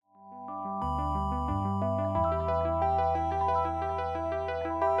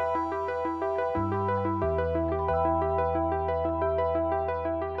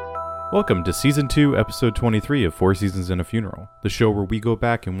Welcome to Season 2, Episode 23 of 4 Seasons and a Funeral, the show where we go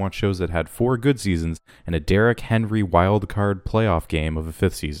back and watch shows that had 4 good seasons and a Derrick Henry wildcard playoff game of a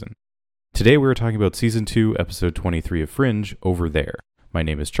 5th season. Today we are talking about Season 2, Episode 23 of Fringe, Over There. My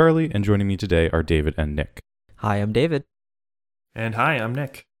name is Charlie, and joining me today are David and Nick. Hi, I'm David. And hi, I'm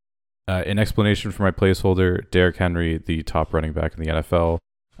Nick. In explanation for my placeholder, Derrick Henry, the top running back in the NFL,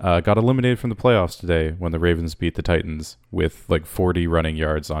 got eliminated from the playoffs today when the Ravens beat the Titans with like 40 running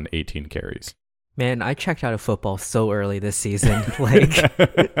yards on 18 carries. Man, I checked out of football so early this season.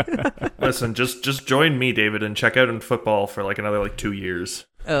 Listen, just join me, David, and check out in football for like another 2 years.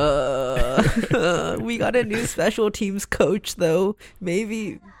 We got a new special teams coach, though.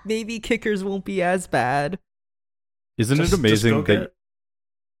 Maybe kickers won't be as bad. Isn't it amazing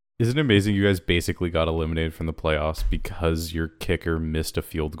you guys basically got eliminated from the playoffs because your kicker missed a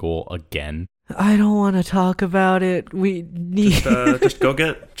field goal again? I don't want to talk about it. We need just go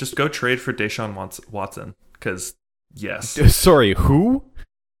trade for Deshaun Watson, because yes. Sorry, who?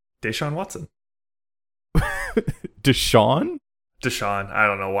 Deshaun Watson. Deshaun? Deshaun. I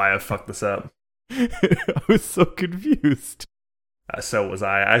don't know why I fucked this up. I was so confused. So was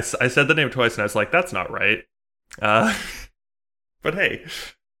I. I said the name twice and I was like, that's not right. But hey,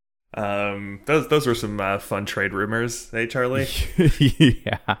 those were some fun trade rumors, hey Charlie?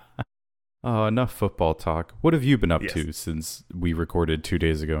 Yeah. Oh, enough football talk. What have you been up to since we recorded 2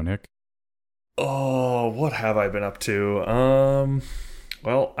 days ago, Nick? Oh, what have I been up to?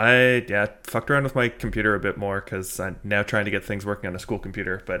 Well, I fucked around with my computer a bit more because I'm now trying to get things working on a school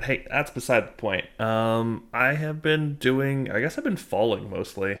computer. But hey, that's beside the point. I guess I've been falling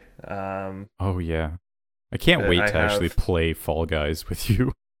mostly. Oh yeah, I can't wait to actually play Fall Guys with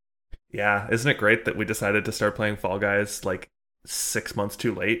you. Yeah, isn't it great that we decided to start playing Fall Guys 6 months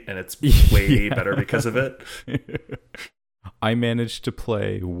too late, and it's way better because of it? I managed to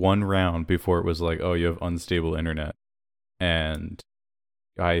play one round before it was like, oh, you have unstable internet, and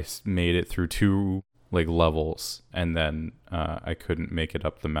I made it through 2 levels, and then I couldn't make it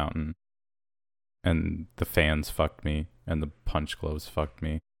up the mountain, and the fans fucked me, and the punch gloves fucked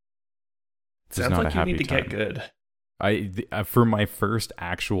me. Sounds like you need to get good. For my first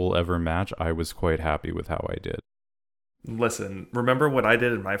actual ever match, I was quite happy with how I did. Listen, remember what I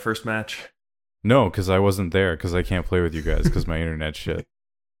did in my first match? No, because I wasn't there, because I can't play with you guys, because my internet's shit.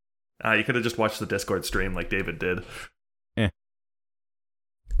 You could have just watched the Discord stream like David did.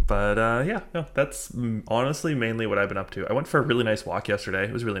 But that's honestly mainly what I've been up to. I went for a really nice walk yesterday.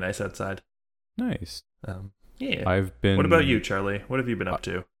 It was really nice outside. Nice. Yeah. What about you, Charlie? What have you been up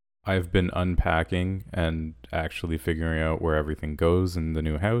to? I've been unpacking and actually figuring out where everything goes in the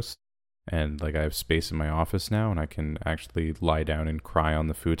new house. And I have space in my office now, and I can actually lie down and cry on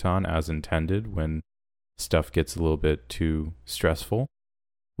the futon as intended when stuff gets a little bit too stressful,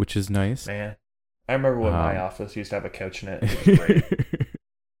 which is nice. Man, I remember when my office used to have a couch in it. It was great.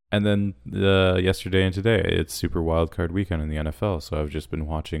 And then yesterday and today, it's Super Wildcard Weekend in the NFL, so I've just been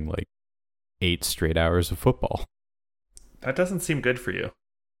watching 8 straight hours of football. That doesn't seem good for you.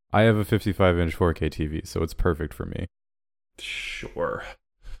 I have a 55-inch 4K TV, so it's perfect for me. Sure.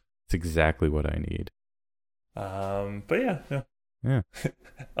 It's exactly what I need. But yeah.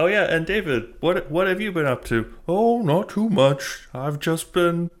 Oh yeah, and David, what have you been up to? Oh, not too much. I've just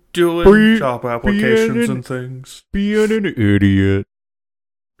been doing job applications and things. Being an idiot.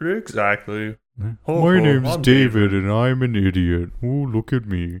 Exactly. My name's David, and I'm an idiot. Oh, look at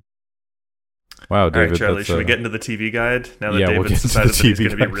me. Wow, David. All right, Charlie, should we get into the TV guide? Now that David's decided that he's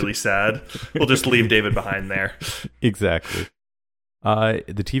going to be really sad, we'll just leave David behind there. Exactly.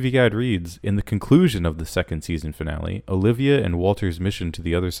 The TV guide reads, in the conclusion of the second season finale, Olivia and Walter's mission to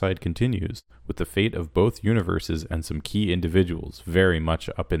the other side continues, with the fate of both universes and some key individuals very much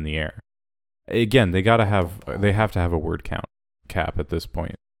up in the air. Again, they have to have a word count cap at this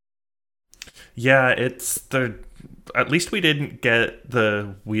point. Yeah, at least we didn't get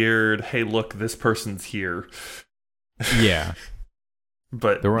the weird, hey, look, this person's here. Yeah.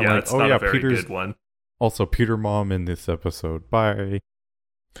 But it's not a very good one. Also, Peter Mom in this episode. Bye.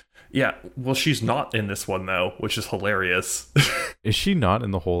 Yeah, well, she's not in this one, though, which is hilarious. Is she not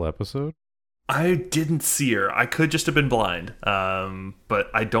in the whole episode? I didn't see her. I could just have been blind. But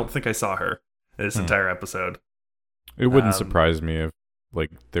I don't think I saw her this entire episode. It wouldn't surprise me if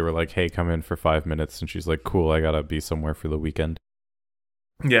they were like, hey, come in for 5 minutes, and she's like, cool, I gotta be somewhere for the weekend.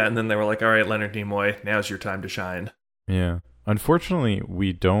 Yeah, and then they were like, all right, Leonard Nimoy, now's your time to shine. Yeah. Unfortunately,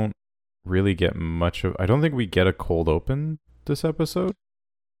 we don't really get much of... I don't think we get a cold open this episode.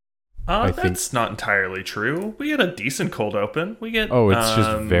 That's not entirely true. We get a decent cold open. We get... Oh, it's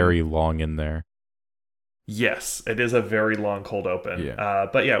just very long in there. Yes, it is a very long cold open. Yeah.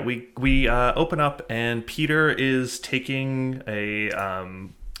 But yeah, we open up and Peter is taking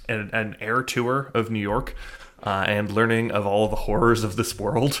an air tour of New York and learning of all the horrors of this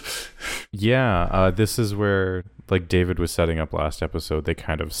world. Yeah, this is where, like David was setting up last episode, they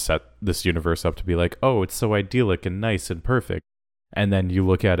kind of set this universe up to be like, oh, it's so idyllic and nice and perfect. And then you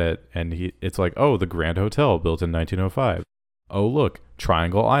look at it and it's like, oh, the Grand Hotel built in 1905. Oh, look,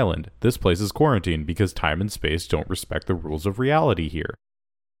 Triangle Island. This place is quarantined because time and space don't respect the rules of reality here.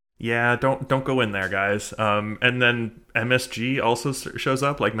 Yeah, don't go in there, guys. And then MSG also shows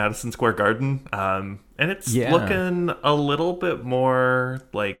up, like Madison Square Garden. And it's looking a little bit more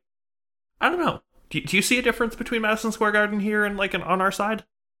like, I don't know. Do you see a difference between Madison Square Garden here and like on our side?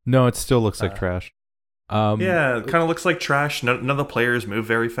 No, it still looks like trash. Yeah, it kind of looks like trash. None of the players move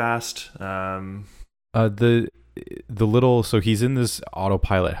very fast. The little, so he's in this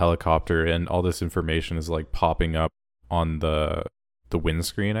autopilot helicopter and all this information is like popping up on the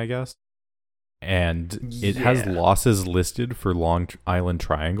windscreen, I guess. And it has losses listed for Long Island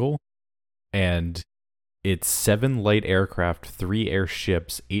Triangle, and it's 7 light aircraft, 3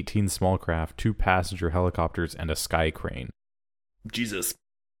 airships, 18 small craft, 2 passenger helicopters, and a sky crane. Jesus.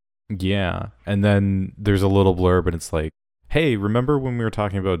 Yeah, and then there's a little blurb and it's like, hey, remember when we were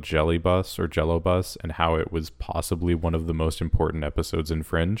talking about Jelly Bus or Jello Bus and how it was possibly one of the most important episodes in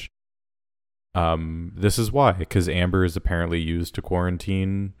Fringe? This is why, because Amber is apparently used to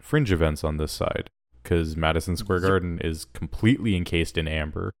quarantine Fringe events on this side, because Madison Square Garden is completely encased in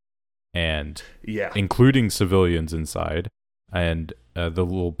amber, and including civilians inside. And the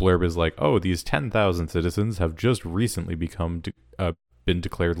little blurb is like, oh, these 10,000 citizens have just recently been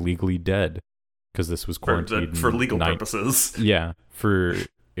declared legally dead. Because this was quarantined for legal purposes. Yeah,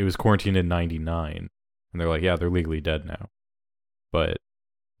 it was quarantined in 99, and they're like, yeah, they're legally dead now. But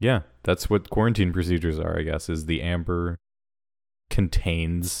yeah, that's what quarantine procedures are, I guess. Is the amber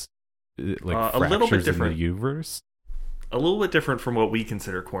contains like a little bit fractures different in the universe? A little bit different from what we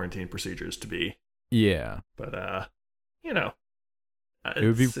consider quarantine procedures to be. Yeah, but you know, it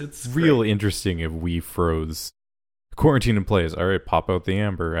would be real interesting if we froze. Quarantine in place. All right, pop out the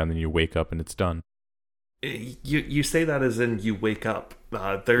amber, and then you wake up and it's done. You say that as in you wake up.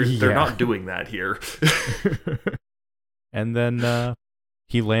 They're not doing that here. And then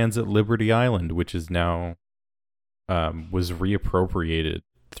he lands at Liberty Island, which is now was reappropriated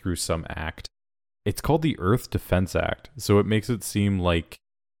through some act. It's called the Earth Defense Act, so it makes it seem like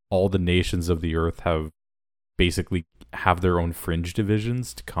all the nations of the Earth have their own fringe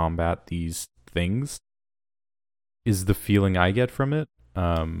divisions to combat these things. Is the feeling I get from it.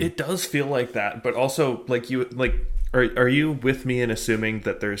 It does feel like that, but also are you with me in assuming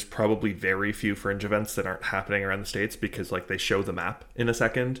that there's probably very few fringe events that aren't happening around the States because like they show the map in a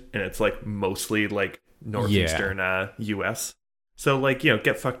second and it's like mostly like northeastern US. So like, you know,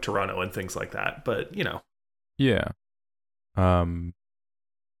 get fucked Toronto and things like that, but you know. Yeah.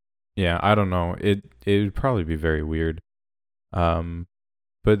 Yeah, I don't know. It would probably be very weird. But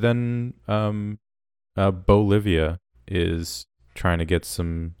then Bolivia is trying to get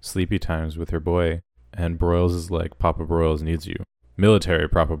some sleepy times with her boy, and Broyles is like, Papa Broyles needs you. Military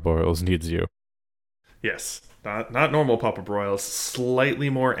Papa Broyles needs you. Yes, not normal Papa Broyles, slightly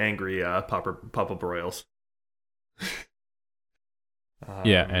more angry Papa Broyles.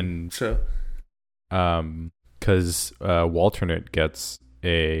 Yeah, and so, because Walternate gets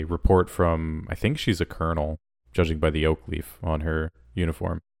a report from, I think she's a colonel, judging by the oak leaf on her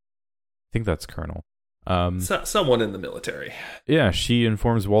uniform. I think that's colonel. Someone in the military. Yeah, she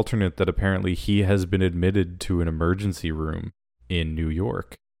informs Walternate that apparently he has been admitted to an emergency room in New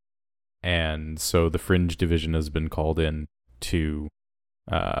York. And so the Fringe Division has been called in to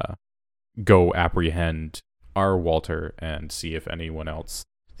go apprehend our Walter and see if anyone else,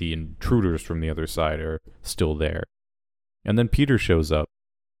 the intruders from the other side, are still there. And then Peter shows up.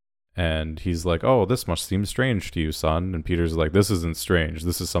 And he's like, oh, this must seem strange to you, son. And Peter's like, this isn't strange.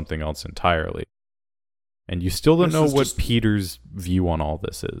 This is something else entirely. And you still don't know what Peter's view on all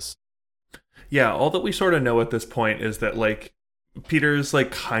this is. Yeah, all that we sort of know at this point is that, like, Peter's,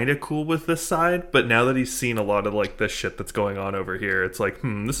 like, kind of cool with this side, but now that he's seen a lot of, like, this shit that's going on over here, it's like,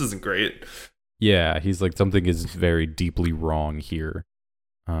 this isn't great. Yeah, he's like, something is very deeply wrong here.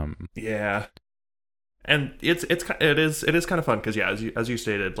 Yeah. And it is kind of fun because, yeah, as you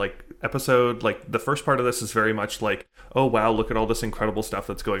stated, like, episode, like, the first part of this is very much like, oh wow, look at all this incredible stuff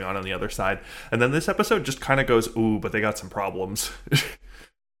that's going on the other side, and then this episode just kind of goes, ooh, but they got some problems.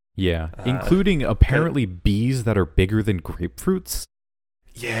 Yeah, including apparently bees that are bigger than grapefruits.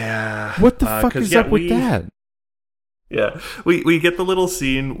 Yeah, What the fuck is up with that? Yeah, we get the little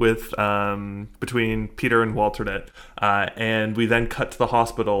scene with between Peter and Walternet, and we then cut to the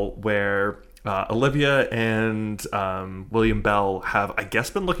hospital where Olivia and William Bell have, I guess,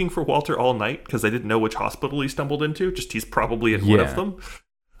 been looking for Walter all night because they didn't know which hospital he stumbled into. Just he's probably in one of them.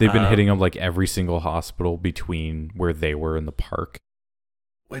 They've been hitting up like every single hospital between where they were in the park.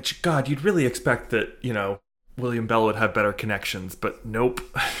 Which, God, you'd really expect that, William Bell would have better connections, but nope.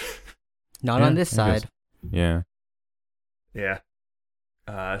 Not on this side. Yeah. Yeah.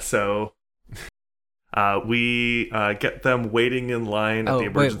 So we get them waiting in line at the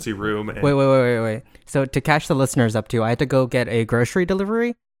emergency room. And Wait. So to catch the listeners up to, I had to go get a grocery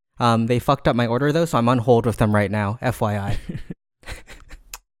delivery. They fucked up my order, though, so I'm on hold with them right now, FYI.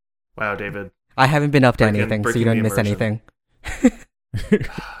 Wow, David. I haven't been up to anything, so you don't miss anything.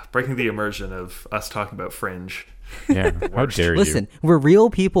 Breaking the immersion of us talking about Fringe. Yeah, how dare you? Listen, we're real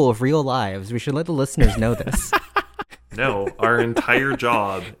people with real lives. We should let the listeners know this. No, our entire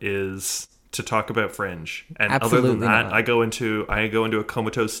job is to talk about Fringe, and Absolutely other than that, not. I go into a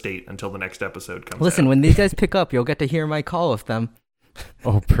comatose state until the next episode comes. Listen, out. when these guys pick up, you'll get to hear my call with them.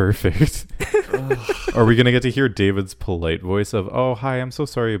 Oh, perfect. Are we going to get to hear David's polite voice of, "Oh, hi, I'm so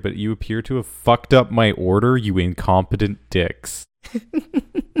sorry, but you appear to have fucked up my order, you incompetent dicks."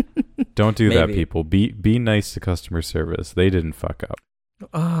 Don't do that, people. Be nice to customer service. They didn't fuck up.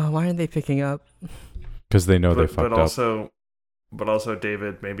 Oh, why aren't they picking up? Because they know they fucked up. But also,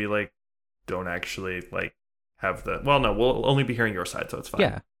 David, maybe don't actually have the. Well, no, we'll only be hearing your side, so it's fine.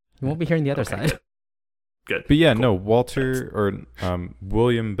 Yeah, you won't be hearing the other side. Good. But yeah, cool. no, Walter or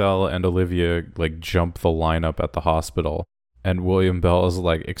William Bell and Olivia jump the lineup at the hospital, and William Bell is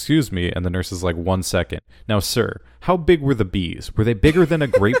like, "Excuse me," and the nurse is like, "1 second. Now, sir, how big were the bees? Were they bigger than a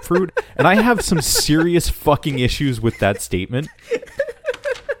grapefruit?" And I have some serious fucking issues with that statement.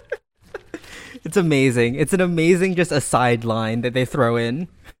 It's amazing. It's an amazing just a sideline that they throw in.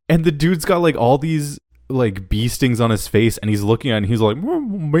 And the dude's got all these bee stings on his face, and he's looking at it and he's like, well,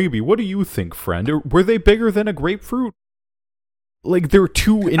 maybe, what do you think, friend? Or, were they bigger than a grapefruit? They're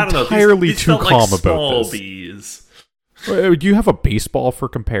too entirely these too felt calm like about small this. bees. Do you have a baseball for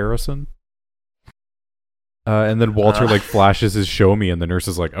comparison? And then Walter flashes his show me, and the nurse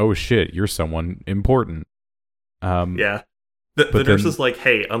is like, "Oh shit, you're someone important." Yeah. The nurse is like,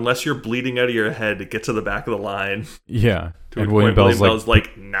 "Hey, unless you're bleeding out of your head, get to the back of the line." Yeah. And William Bell's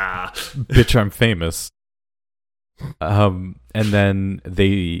like, "Nah, bitch, I'm famous." And then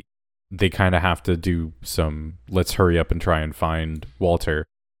they kind of have to do some let's hurry up and try and find Walter,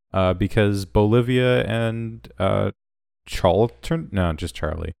 because Bolivia and just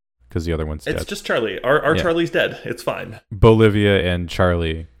Charlie, because the other one's dead. It's just Charlie. Our Charlie's dead. It's fine. Bolivia and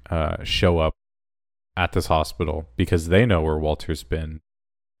Charlie show up at this hospital because they know where Walter's been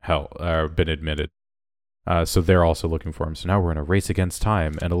admitted. So they're also looking for him. So now we're in a race against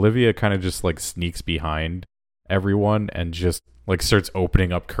time, and Olivia kind of just sneaks behind everyone and just starts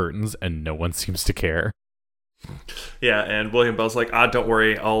opening up curtains, and no one seems to care. Yeah, and William Bell's like, don't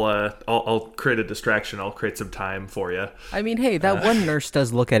worry, I'll create a distraction. I'll create some time for you. I mean, hey, that one nurse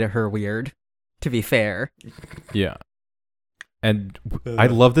does look at her weird, to be fair. Yeah. And I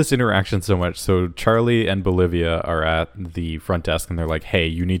love this interaction so much. So Charlie and Bolivia are at the front desk, and they're like, "Hey,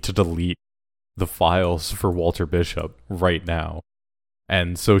 you need to delete the files for Walter Bishop right now."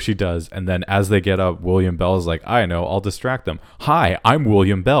 And so she does. And then as they get up, William Bell is like, "I know, I'll distract them. Hi, I'm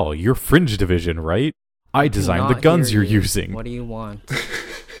William Bell. You're Fringe Division, right? I designed the guns you're using. What do you want?"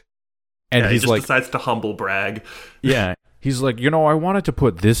 And he just decides to humble brag. Yeah. He's like, I wanted to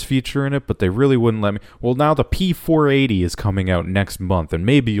put this feature in it, but they really wouldn't let me. Well, now the P480 is coming out next month, and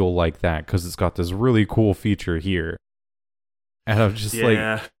maybe you'll like that because it's got this really cool feature here. And I'm just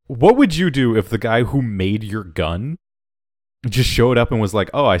like, what would you do if the guy who made your gun just showed up and was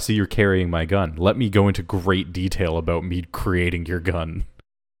like, "Oh, I see you're carrying my gun. Let me go into great detail about me creating your gun"?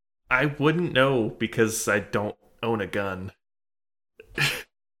 I wouldn't know because I don't own a gun.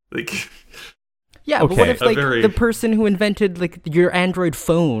 Yeah, but what if the person who invented your Android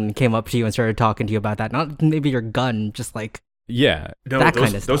phone came up to you and started talking to you about that? Not maybe your gun, just yeah, that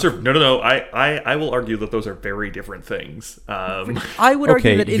kind of stuff. Those are no. I will argue that those are very different things. I would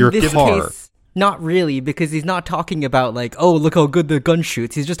argue that in this case, not really, because he's not talking about oh, look how good the gun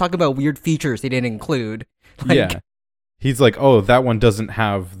shoots. He's just talking about weird features he didn't include. Yeah. He's like, "Oh, that one doesn't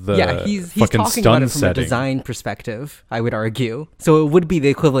have the he's fucking talking stun about it from setting." a design perspective, I would argue. So it would be the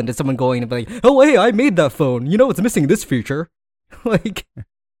equivalent to someone going and be like, "Oh, hey, I made that phone. It's missing this feature."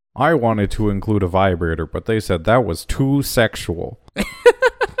 I wanted to include a vibrator, but they said that was too sexual.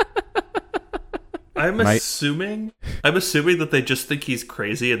 I'm assuming that they just think he's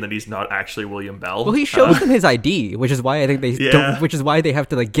crazy and that he's not actually William Bell. Well, he shows them his ID, which is why I think they don't. Which is why they have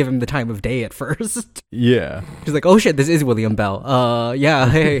to like give him the time of day at first. Yeah, he's like, "Oh shit, this is William Bell." Yeah,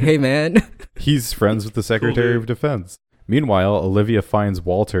 hey, man. He's friends with the Secretary of Defense. Meanwhile, Olivia finds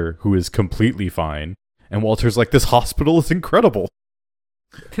Walter, who is completely fine, and Walter's like, "This hospital is incredible.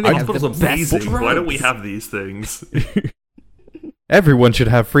 Hospital's amazing. Why don't we have these things? Everyone should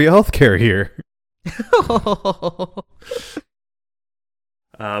have free healthcare here."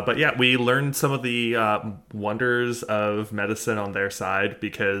 But yeah, we learned some of the wonders of medicine on their side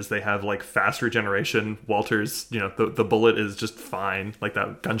because they have like fast regeneration. Walter's, the bullet is just fine. Like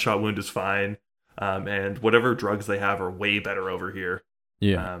that gunshot wound is fine. And whatever drugs they have are way better over here.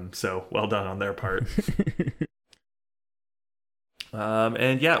 Yeah. So well done on their part.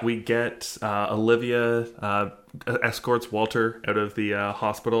 And yeah, we get Olivia escorts Walter out of the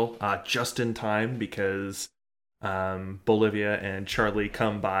hospital just in time because Bolivia and Charlie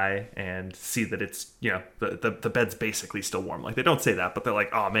come by and see that it's, the bed's basically still warm. Like, they don't say that, but they're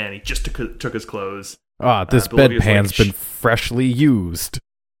like, oh man, he just took his clothes. This bedpan's been freshly used.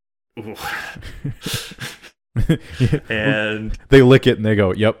 And they lick it and they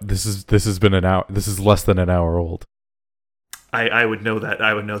go, yep, this has been an hour. This is less than an hour old. I would know that.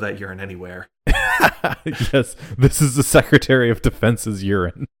 I would know that urine anywhere. Yes, this is the Secretary of Defense's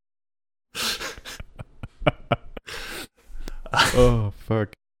urine. Oh,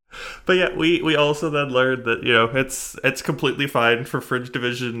 fuck. But yeah, we also then learned that, it's completely fine for Fringe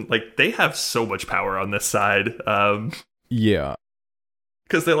Division. Like, they have so much power on this side. Yeah.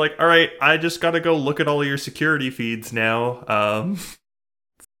 Because they're like, all right, I just got to go look at all of your security feeds now.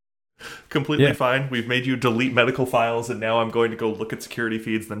 Completely fine. We've made you delete medical files, and now I'm going to go look at security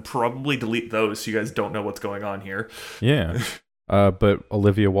feeds, then probably delete those so you guys don't know what's going on here. Yeah. But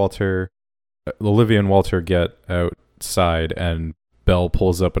Olivia and Walter get outside, and Bell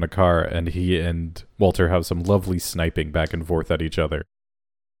pulls up in a car, and he and Walter have some lovely sniping back and forth at each other.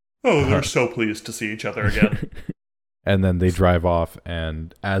 Oh, they're so pleased to see each other again. And then they drive off,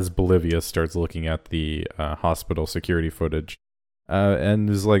 and as Bolivia starts looking at the hospital security footage, and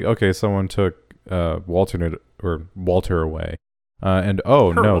is like, okay, someone took Walter away. And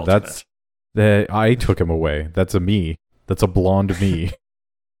oh no, alternate. I took him away. That's a me. That's a blonde me.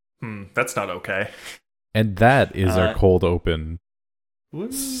 That's not okay. And that is our cold open.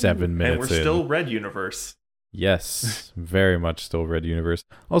 7 minutes and we're still Red Universe. Yes, very much still Red Universe.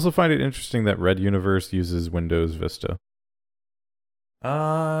 Also find it interesting that Red Universe uses Windows Vista.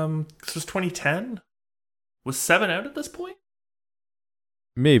 This was 2010? Was 7 out at this point?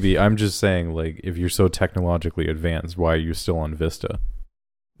 Maybe. I'm just saying, like, if you're so technologically advanced, why are you still on Vista?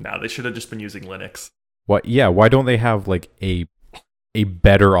 No, they should have just been using Linux. What? Yeah, why don't they have, like, a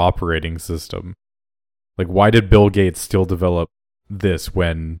better operating system? Like, why did Bill Gates still develop this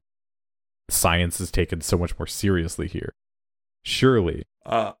when science is taken so much more seriously here? Surely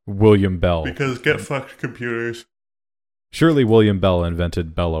William Bell. Because get fucked computers. Surely William Bell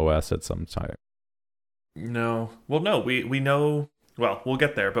invented Bell OS at some time. No. Well, no, we know... Well, we'll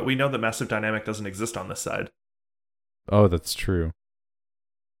get there, but we know that Massive Dynamic doesn't exist on this side. Oh, that's true.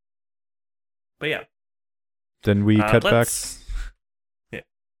 But yeah. Then we cut back... Yeah.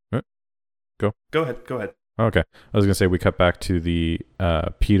 Go ahead. Okay. I was going to say we cut back to the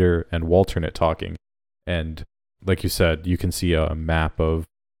Peter and Walternate talking. And like you said, you can see a map of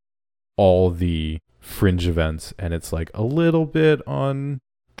all the Fringe events. And it's like a little bit on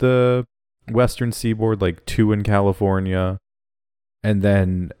the western seaboard, like 2 in California. And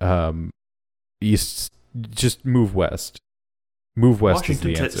then east, just move west. Move west is the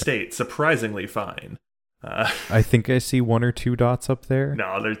answer. Washington State, surprisingly fine. I think I see 1 or 2 dots up there.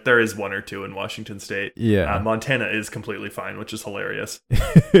 No, there is 1 or 2 in Washington State. Yeah. Montana is completely fine, which is hilarious.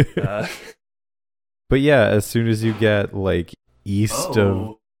 But yeah, as soon as you get like east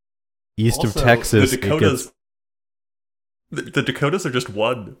of Texas, the Dakotas are just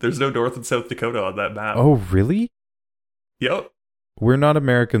 1. There's no North and South Dakota on that map. Oh, really? Yep. We're not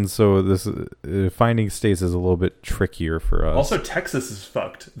Americans, so this finding states is a little bit trickier for us. Also, Texas is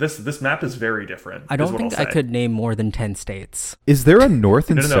fucked. This map is very different. I don't think I could name more than 10 states. Is there a North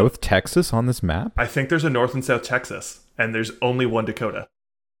and South Texas on this map? I think there's a North and South Texas, and there's only 1 Dakota.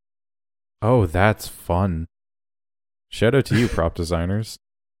 Oh, that's fun. Shout out to you, prop designers.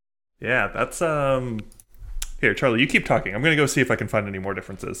 Yeah, that's... Here, Charlie, you keep talking. I'm going to go see if I can find any more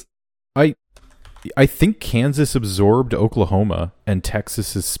differences. I think Kansas absorbed Oklahoma and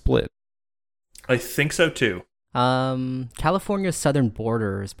Texas is split. I think so too. California's southern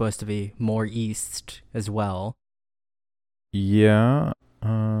border is supposed to be more east as well. Yeah.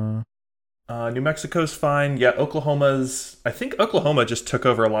 New Mexico's fine. Yeah, I think Oklahoma just took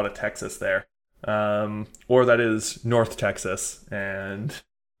over a lot of Texas there. Or that is North Texas. And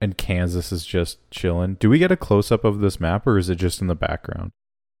Kansas is just chilling. Do we get a close-up of this map, or is it just in the background?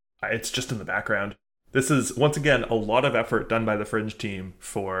 It's just in the background. This is, once again, a lot of effort done by the Fringe team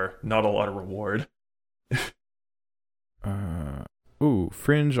for not a lot of reward.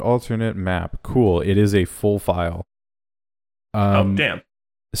 Fringe alternate map. Cool. It is a full file. Oh, damn.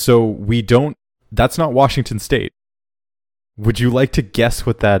 So that's not Washington State. Would you like to guess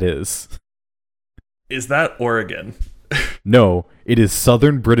what that is? Is that Oregon? No, it is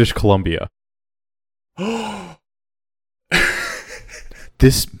Southern British Columbia.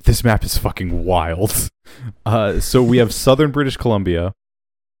 This map is fucking wild. So we have Southern British Columbia.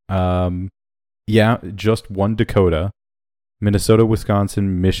 Just one Dakota. Minnesota,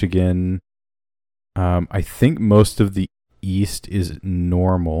 Wisconsin, Michigan. I think most of the East is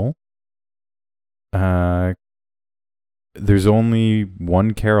normal. There's only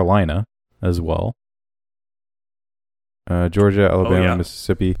one Carolina as well. Georgia, Alabama,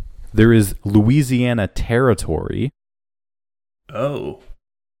 Mississippi. There is Louisiana Territory. Oh.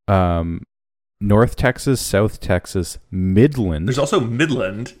 North Texas, South Texas, Midland. There's also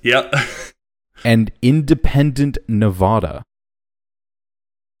Midland. Yeah. And Independent Nevada.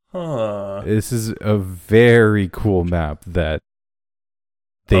 Huh. This is a very cool map that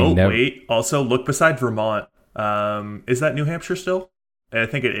they never... wait. Also, look beside Vermont. Is that New Hampshire still? I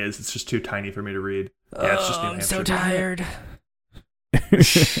think it is. It's just too tiny for me to read. Yeah, it's just New Hampshire. I'm so tired.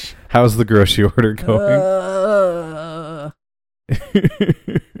 How's the grocery order going?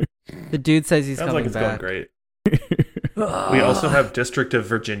 The dude says he's Sounds coming like it's back. going great. We also have District of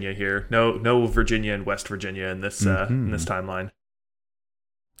Virginia here. No Virginia and West Virginia in this in this timeline.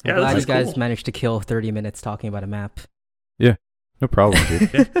 I'm glad you guys managed to kill 30 minutes talking about a map. Yeah, no problem,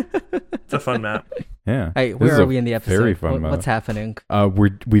 dude. Yeah. It's a fun map. Yeah. Hey, where are we in the episode? Very fun map. What's happening?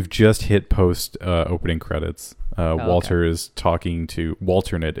 We've just hit post opening credits. Okay.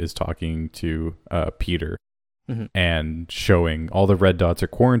 Walternet is talking to Peter, and showing all the red dots are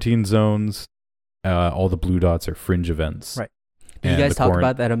quarantine zones, all the blue dots are fringe events. Right. Did you guys talk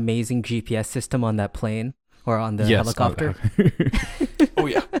about that amazing GPS system on that plane or on the helicopter? Oh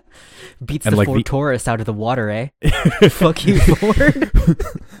yeah. Beats the Ford Taurus out of the water, eh? Fuck you, Ford.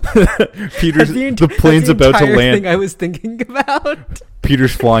 Peter's the plane's about to land. Thing I was thinking about.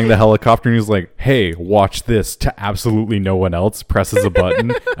 Peter's flying the helicopter and he's like, "Hey, watch this!" To absolutely no one else, presses a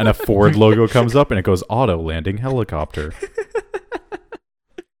button and a Ford logo comes up and it goes auto landing helicopter.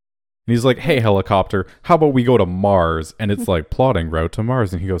 And he's like, "Hey, helicopter, how about we go to Mars?" And it's like plotting route to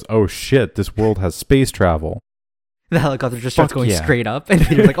Mars, and he goes, "Oh shit, this world has space travel." The helicopter just starts going straight up, and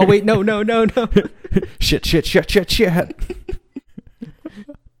Peter's like, "Oh wait, no." Shit.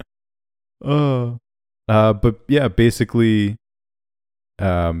 But yeah, basically,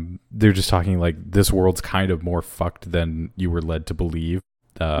 they're just talking like this world's kind of more fucked than you were led to believe.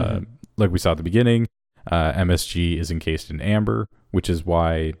 Like we saw at the beginning, MSG is encased in amber, which is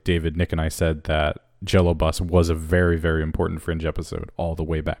why David, Nick, and I said that Jello Bus was a very, very important Fringe episode all the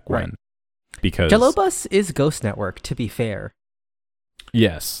way back when. Because Jello Bus is Ghost Network, to be fair.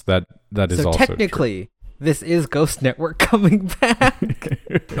 Yes, that is so also technically, this is Ghost Network coming back.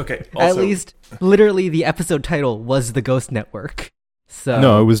 Okay. Also, at least, literally, the episode title was the Ghost Network. So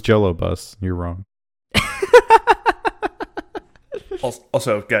no, it was Jello Bus. You're wrong.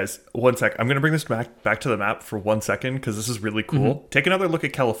 Also, guys, 1 sec. I'm going to bring this back to the map for 1 second because this is really cool. Take another look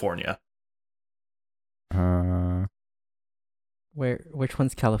at California. Which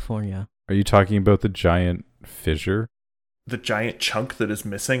one's California? Are you talking about the giant fissure? The giant chunk that is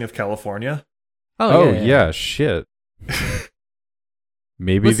missing of California? Oh yeah, shit.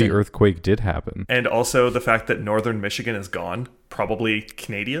 Maybe the earthquake did happen. And also the fact that northern Michigan is gone, probably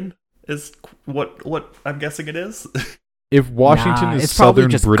Canadian, is what I'm guessing it is. If Washington is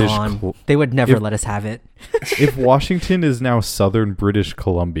Southern British, they would never let us have it. If Washington is now Southern British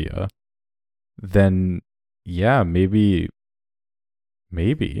Columbia, then yeah, maybe.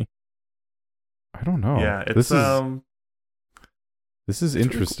 I don't know. Yeah, it's this is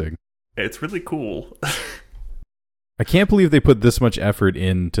interesting. It's really cool. I can't believe they put this much effort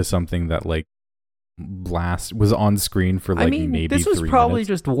into something that like was on screen for like maybe 3 minutes. This was probably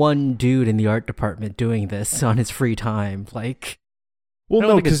just one dude in the art department doing this on his free time. Like, well,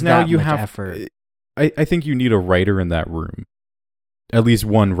 no, because now you have effort. I think you need a writer in that room, at least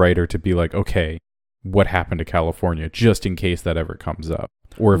one writer to be like, okay, what happened to California, just in case that ever comes up.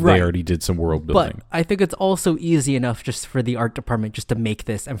 Or if they already did some world building. But I think it's also easy enough just for the art department just to make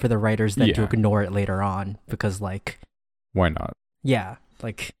this and for the writers then to ignore it later on. Because, like... Why not? Yeah.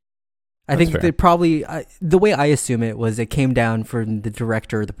 Like, I think they probably, the way I assume it was, it came down from the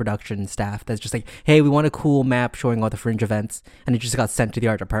director, the production staff, that's just like, hey, we want a cool map showing all the Fringe events, and it just got sent to the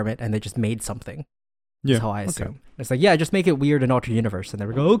art department, and they just made something. Yeah, that's how I assume. Okay. It's like, yeah, just make it weird and Altered Universe, and they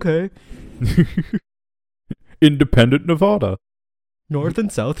would go, okay. Independent Nevada. North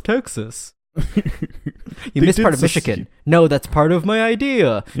and South Texas. You missed part of Michigan. No, that's part of my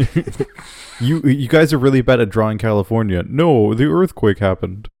idea. You guys are really bad at drawing California. No, the earthquake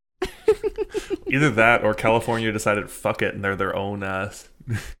happened. Either that, or California decided fuck it, and they're their own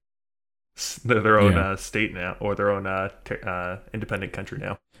state now, or their own independent country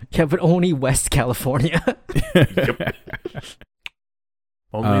now. Yeah, but only West California. Yep.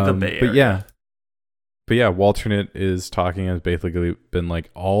 Only the Bay Area. But yeah, Walternate is talking, has basically been like,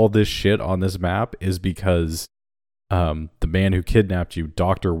 all this shit on this map is because the man who kidnapped you,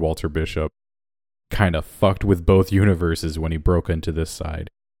 Dr. Walter Bishop, kind of fucked with both universes when he broke into this side.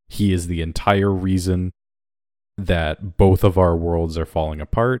 He is the entire reason that both of our worlds are falling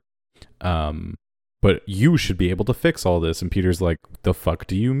apart. But you should be able to fix all this. And Peter's like, the fuck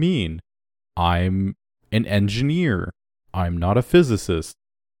do you mean? I'm an engineer. I'm not a physicist.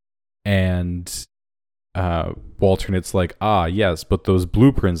 And Walternate's like, yes, but those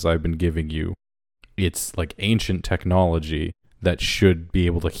blueprints I've been giving you, it's like ancient technology that should be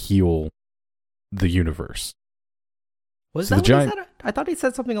able to heal the universe. Was that what he said? I thought he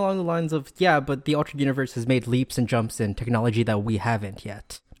said something along the lines of, yeah, but the Altered Universe has made leaps and jumps in technology that we haven't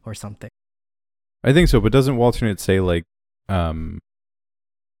yet, or something. I think so, but doesn't Walternate say like, or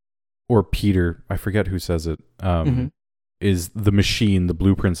Peter, I forget who says it, is the machine, the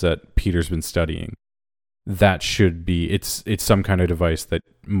blueprints that Peter's been studying, that should be, it's some kind of device that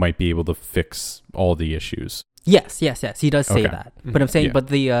might be able to fix all the issues. Yes, he does say that. But I'm saying, but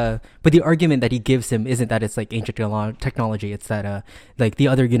the argument that he gives him isn't that it's like ancient technology. It's that like the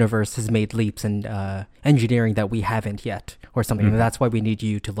other universe has made leaps in engineering that we haven't yet, or something. And that's why we need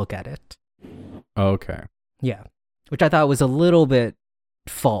you to look at it. Okay. Yeah, which I thought was a little bit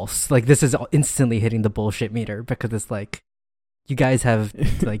false. Like, this is instantly hitting the bullshit meter, because it's like, you guys have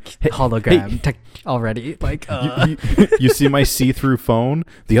like hologram tech already. Like, you see my see-through phone?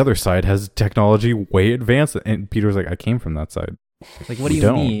 The other side has technology way advanced. And Peter's like, I came from that side. Like, what do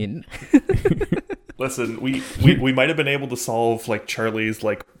you mean? Listen, we might have been able to solve like Charlie's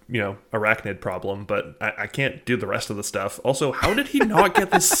like, arachnid problem, but I can't do the rest of the stuff. Also, how did he not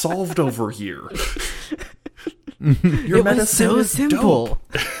get this solved over here? Your medicine was so simple.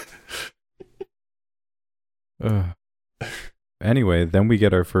 Anyway, then we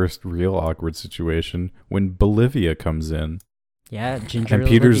get our first real awkward situation when Bolivia comes in. Yeah, Ginger and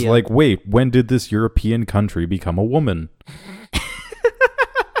Peter's Olivia. like, wait, when did this European country become a woman?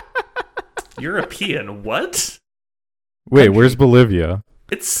 European? What? Wait, where's Bolivia?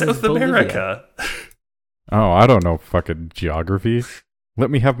 It's South America. Oh, I don't know fucking geography. Let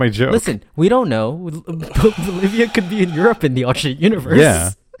me have my joke. Listen, we don't know. Bolivia could be in Europe in the alternate universe.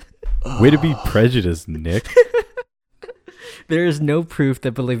 Yeah. Way to be prejudiced, Nick. There is no proof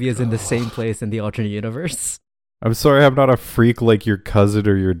that Bolivia is in the same place in the alternate universe. I'm sorry I'm not a freak like your cousin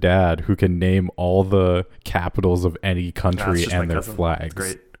or your dad who can name all the capitals of any country and their flags.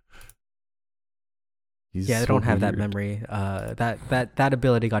 Great. I don't have that memory. That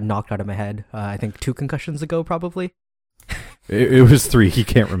ability got knocked out of my head. I think 2 concussions ago, probably. It was 3. He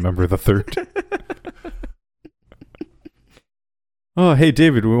can't remember the third. Oh, hey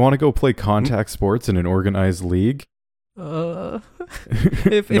David, we want to go play contact sports in an organized league.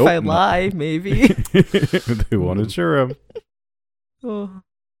 If I lie, maybe. They won't insure him. Oh.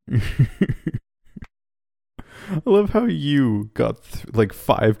 I love how you got like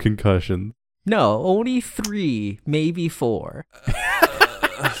 5 concussions. No, only 3, maybe 4.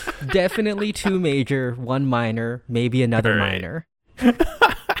 Definitely 2 major, 1 minor, maybe another minor.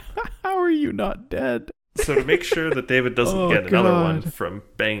 How are you not dead? So to make sure that David doesn't get another one from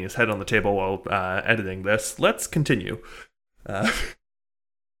banging his head on the table while editing this, let's continue.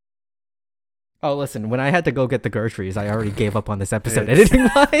 Oh, listen, when I had to go get the groceries, I already gave up on this episode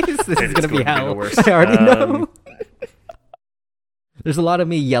editing-wise. This is going to be hell. I already know. There's a lot of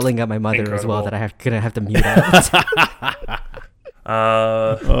me yelling at my mother as well that I'm going to have to mute out.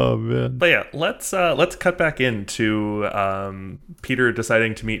 Oh man! But yeah, let's cut back into Peter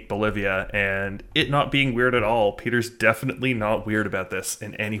deciding to meet Bolivia and it not being weird at all. Peter's definitely not weird about this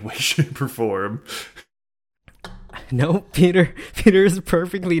in any way, shape, or form. No, Peter is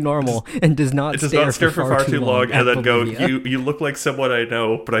perfectly normal and does not stare for far too long and then Bolivia. Go, you look like someone I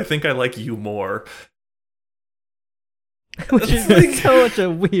know, but I think I like you more. Which is like such a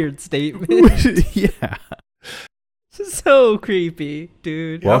weird statement. Yeah. So creepy,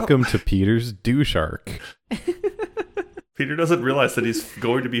 dude. Welcome to Peter's douche arc. Peter doesn't realize that he's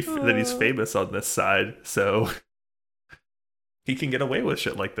going to be that he's famous on this side, so he can get away with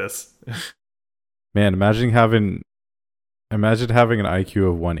shit like this. Man, imagine having an IQ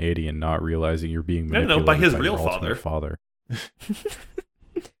of 180 and not realizing you're being manipulated by his your real ultimate father.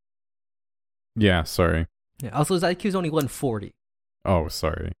 Yeah, sorry. Yeah, also, his IQ is only 140. Oh,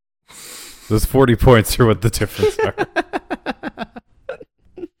 sorry. Those 40 points are what the difference are.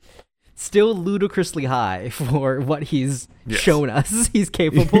 Still ludicrously high for what he's Yes. shown us he's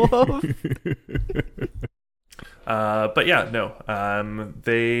capable of. But yeah, no.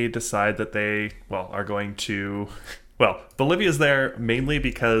 They decide that they are going to. Well, Bolivia's there mainly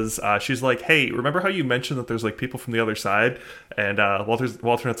because she's like, "Hey, remember how you mentioned that there's like people from the other side?" And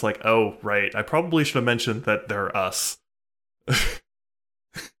Walternet's like, "Oh, right. I probably should have mentioned that they're us."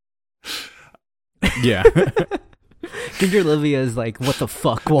 Yeah. Ginger Olivia is like, what the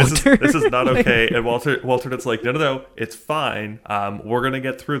fuck, Walter? This is not okay. And Walternet's like, no, it's fine. We're gonna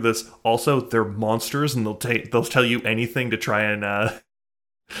get through this. Also, they're monsters, and they'll tell you anything to try and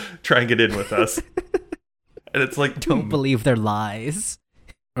get in with us. And it's like, Don't believe their lies.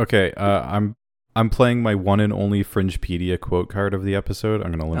 Okay, I'm playing my one and only Fringepedia quote card of the episode.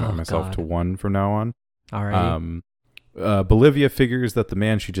 I'm going to limit myself to one from now on. All right. Bolivia figures that the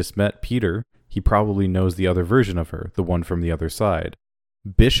man she just met, Peter, he probably knows the other version of her, the one from the other side.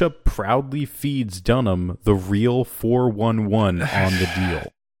 Bishop proudly feeds Dunham the real 411 on the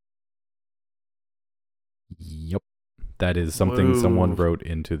deal. Yep. That is something someone wrote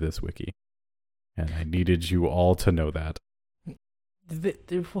into this wiki. And I needed you all to know that.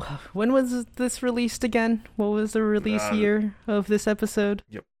 When was this released again? What was the release year of this episode?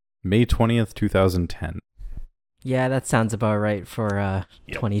 Yep. May 20th, 2010. Yeah, that sounds about right for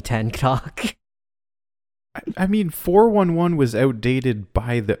 2010 talk. I mean, 411 was outdated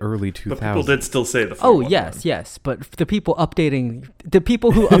by the early 2000s. But people did still say the 411. Oh, yes. But the people who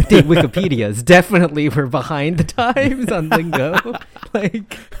update Wikipedias definitely were behind the times on lingo.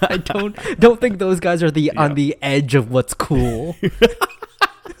 Like, I don't think those guys are on the edge of what's cool.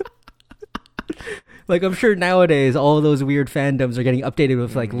 Like, I'm sure nowadays all those weird fandoms are getting updated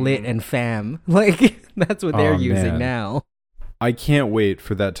with like lit and fam. Like, that's what they're using now. I can't wait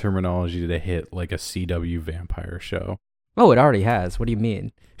for that terminology to hit like a CW vampire show. Oh, it already has. What do you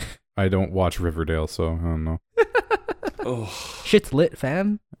mean? I don't watch Riverdale, so I don't know. Shit's lit,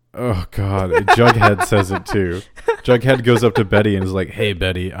 fam. Oh, God. Jughead says it, too. Jughead goes up to Betty and is like, "Hey,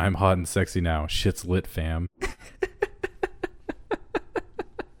 Betty, I'm hot and sexy now. Shit's lit, fam."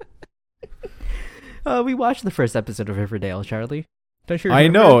 We watched the first episode of Riverdale, Charlie. Don't you I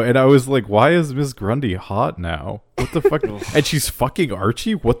remember? know, and I was like, why is Miss Grundy hot now? What the fuck? And she's fucking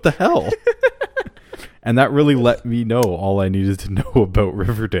Archie? What the hell? And that really let me know all I needed to know about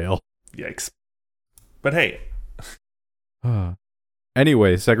Riverdale. Yikes. But hey.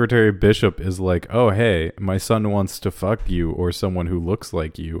 Anyway, Secretary Bishop is like, "Oh, hey, my son wants to fuck you or someone who looks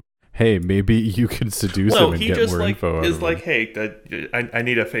like you. Hey, maybe you can seduce him and get more info out of him." Is like, "Hey, I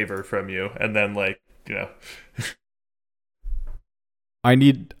need a favor from you," and then like, you know.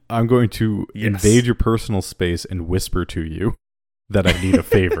 I'm going to invade your personal space and whisper to you that I need a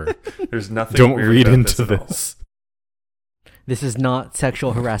favor. There's nothing. Don't weird read about into this. this. This is not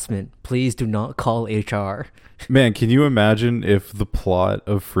sexual harassment. Please do not call HR. Man, can you imagine if the plot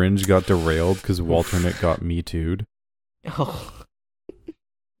of Fringe got derailed because Walternate got Me Too'd? Oh.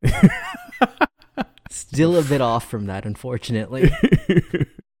 Still a bit off from that, unfortunately.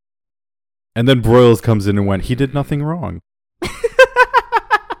 And then Broyles comes in and went, "He did nothing wrong."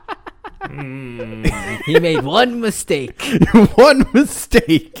 He made one mistake. One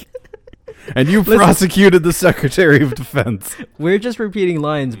mistake. And you prosecuted the Secretary of Defense. We're just repeating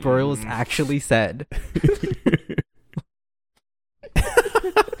lines Broyles actually said.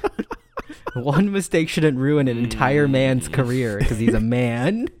 One mistake shouldn't ruin an entire man's career because he's a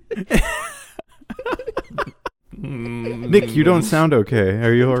man. Nick, you don't sound okay.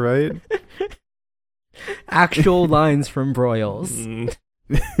 Are you all right? Actual lines from Broyles.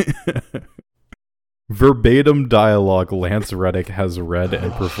 Verbatim dialogue Lance Reddick has read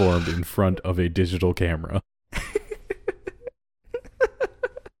and performed in front of a digital camera.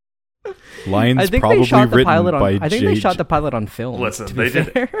 Lines probably written by I think they shot the pilot on film. Listen, they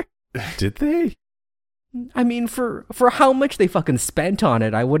did. Did they? I mean, for how much they fucking spent on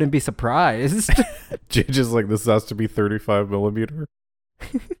it, I wouldn't be surprised. Jage is like, "This has to be 35 millimeter.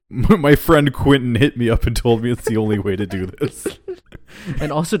 My friend Quentin hit me up and told me it's the only way to do this."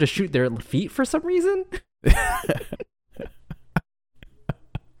 And also to shoot their feet for some reason.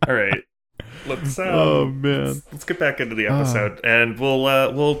 All right, Oh, man. let's get back into the episode, and we'll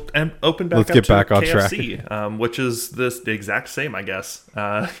open back. Let's up get to back on KFC, which is the exact same, I guess.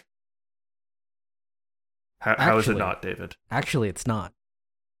 How is it Actually- not, David? Actually, it's not.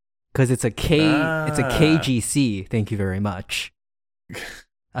 Because it's a KGC. Thank you very much.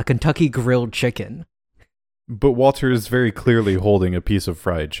 A Kentucky Grilled Chicken. But Walter is very clearly holding a piece of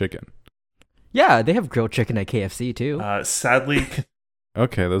fried chicken. Yeah, they have grilled chicken at KFC too. Sadly,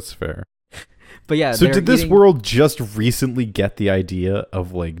 Okay, that's fair. But yeah, So they're did this eating- world just recently get the idea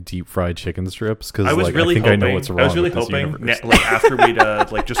of like deep fried chicken strips? Because I was like, really I think hoping. I know what's wrong. I was really with this hoping, universe. like after we'd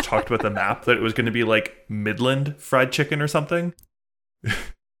like just talked about the map, that it was going to be like Midland fried chicken or something.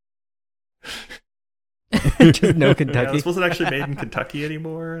 just no Yeah, Kentucky. this wasn't actually made in Kentucky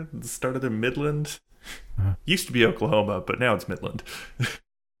anymore. It started in Midland. Uh-huh. Used to be Oklahoma, but now it's Midland.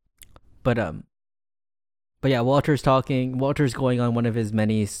 But yeah, Walter's talking. Walter's going on one of his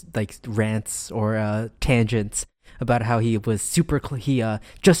many like rants or tangents about how he was he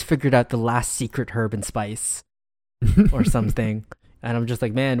just figured out the last secret herb and spice or something. And I'm just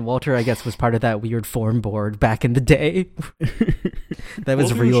like, man, Walter, I guess, was part of that weird form board back in the day that was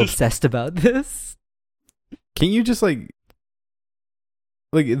Walter was real just- obsessed about this. Can you just like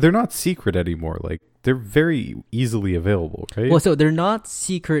they're not secret anymore? Like they're very easily available, right? Well, so they're not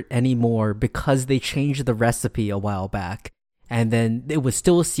secret anymore because they changed the recipe a while back, and then it was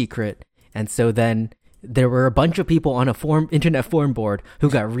still a secret. And so then there were a bunch of people on a internet forum board who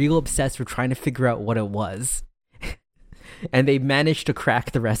got real obsessed with trying to figure out what it was, and they managed to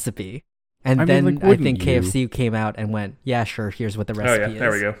crack the recipe. And I mean, then like, I wouldn't think you? KFC came out and went, "Yeah, sure. Here's what the Oh recipe yeah, is."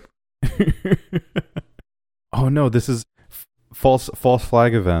 there we go. Oh no, this is false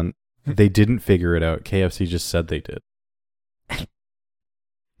flag event. They didn't figure it out. KFC just said they did.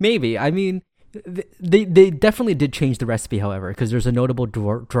 Maybe. I mean, they definitely did change the recipe, however, because there's a notable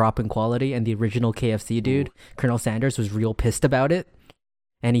drop in quality, and the original KFC dude, Colonel Sanders, was real pissed about it,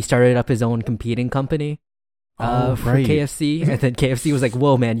 and he started up his own competing company for right. KFC, and then KFC was like,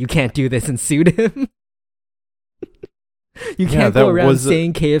 "Whoa, man, you can't do this," and sued him. You Yeah, can't go that around was a-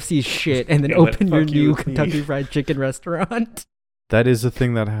 saying KFC shit and then Yeah, open but your fuck you new with me. Kentucky Fried Chicken restaurant. That is a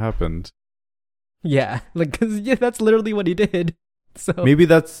thing that happened. Yeah, like 'cause, yeah, that's literally what he did. So Maybe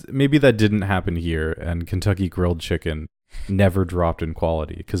that didn't happen here, and Kentucky Grilled Chicken never dropped in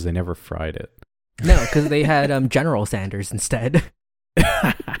quality because they never fried it. no, because they had General Sanders instead.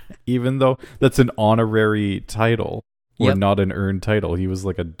 Even though that's an honorary title or Yep. not an earned title, he was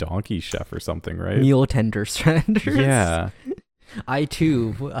like a donkey chef or something, right? Mule tender Sanders. Yeah. I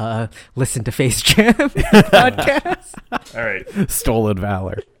too listen to Face Jam podcast. All right, Stolen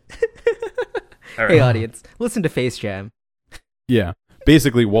valor. all right. Hey audience, listen to Face Jam. Yeah.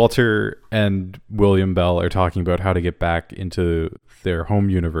 Basically, Walter and William Bell are talking about how to get back into their home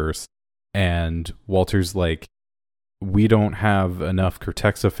universe. And Walter's like, we don't have enough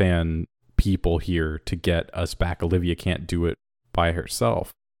Cortexiphan people here to get us back. Olivia can't do it by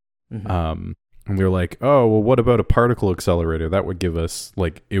herself. Mhm. And they're like, oh, well, what about a particle accelerator? That would give us,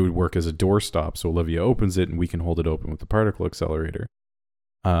 like, it would work as a doorstop. So Olivia opens it and we can hold it open with the particle accelerator.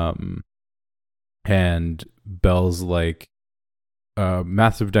 And Bell's like,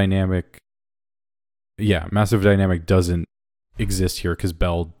 massive dynamic doesn't exist here because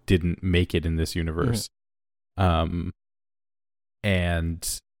Bell didn't make it in this universe.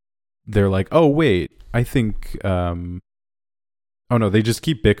 And they're like, oh wait, I think oh no, they just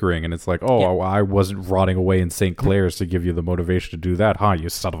keep bickering, and it's like, oh, Yeah. I wasn't rotting away in St. Clair's to give you the motivation to do that, huh, you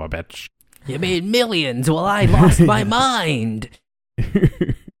son of a bitch. You made millions while I lost my mind.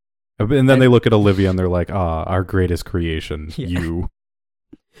 And then they look at Olivia and they're like, our greatest creation, Yeah. you.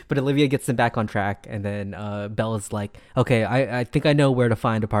 But Olivia gets them back on track, and then Belle is like, okay, I think I know where to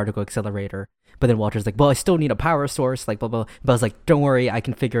find a particle accelerator. But then Walter's like, well, I still need a power source, like, blah, blah. Belle's like, don't worry, I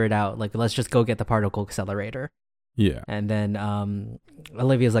can figure it out. Like, let's just go get the particle accelerator. Yeah. And then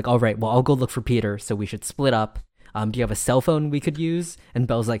Olivia's like, all right, well, I'll go look for Peter, so we should split up. Do you have a cell phone we could use? And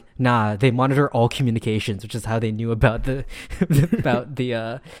Belle's like, nah, they monitor all communications, which is how they knew about the about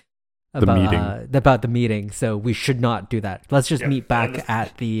the meeting. So we should not do that. Let's just Yeah, meet back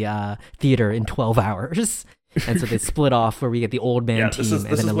at the theater in 12 hours. And so they split off, where we get the old man Yeah, team, this is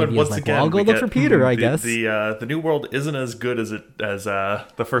and then when Olivia's once like, again well, I'll go we look get for Peter, I the, guess. The new world isn't as good as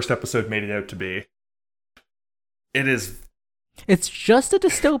the first episode made it out to be. It is. It's just a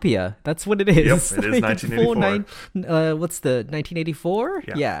dystopia. That's what it is. Yep, it is it's full 1984. what's the 1984?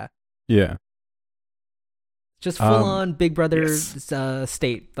 Yeah. Yeah. Just full on Big Brother yes.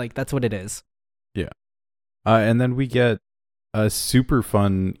 state. Like, that's what it is. And then we get a super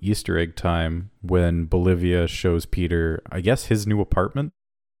fun Easter egg time when Bolivia shows Peter, I guess, his new apartment.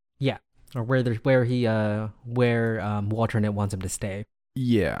 Yeah. or where Walter Net wants him to stay.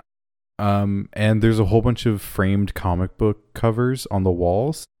 Yeah. And there's a whole bunch of framed comic book covers on the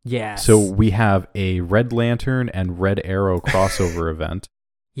walls. Yes. So we have a Red Lantern and Red Arrow crossover event.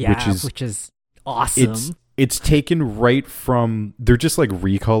 Yeah, which is awesome. It's taken right from, they're just like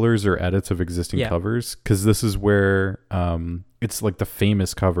recolors or edits of existing covers, because this is where it's like the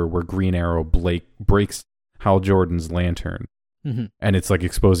famous cover where Green Arrow breaks Hal Jordan's lantern, and it's like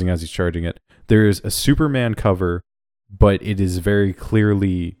exposing as he's charging it. There's a Superman cover, but it is very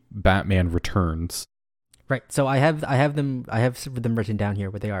clearly Batman Returns. Right. So I have them written down here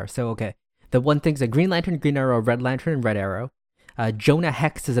what they are. So okay, the one thing's a Green Lantern, Green Arrow, Red Lantern, and Red Arrow. Jonah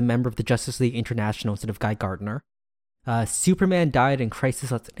Hex is a member of the Justice League International instead of Guy Gardner. Superman died in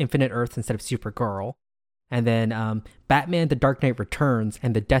Crisis on Infinite Earths instead of Supergirl. And then Batman The Dark Knight Returns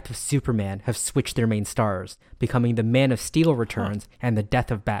and The Death of Superman have switched their main stars, becoming The Man of Steel Returns and The Death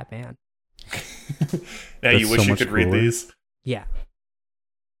of Batman. Now you wish you could read these? Yeah.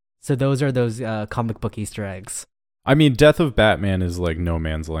 So those are those comic book Easter eggs. I mean, Death of Batman is like no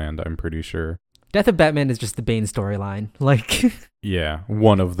man's land, I'm pretty sure. Death of Batman is just the Bane storyline. Like, yeah,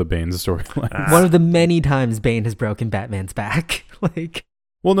 one of the Bane storylines. One of the many times Bane has broken Batman's back. Like,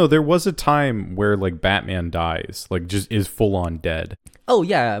 well, no, there was a time where like Batman dies, like just is full on dead. Oh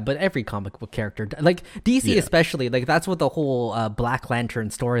yeah, but every comic book character, like DC especially, like that's what the whole Black Lantern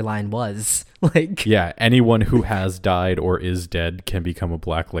storyline was. Like, yeah, anyone who has died or is dead can become a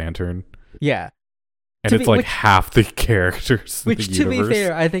Black Lantern. Yeah. And it's like half the characters. Which, in the to universe. be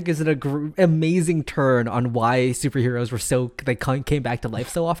fair, I think is an amazing turn on why superheroes were so came back to life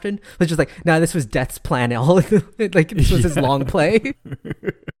so often. It's just like, nah, this was Death's plan. All like this was his long play.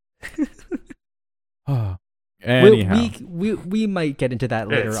 Anyhow, we might get into that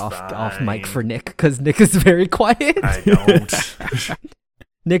later It's off mic for Nick, because Nick is very quiet. I don't.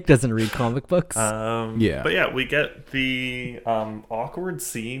 Nick doesn't read comic books. But yeah, we get the awkward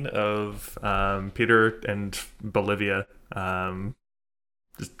scene of Peter and Bolivia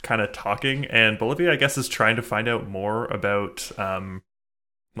just kind of talking, and Bolivia, I guess, is trying to find out more about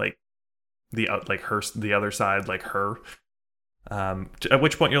like the other side, like her. At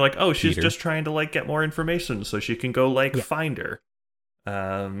which point you're like, oh, she's Peter. just trying to like get more information so she can go find her.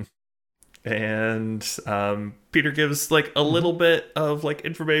 And Peter gives like a little bit of like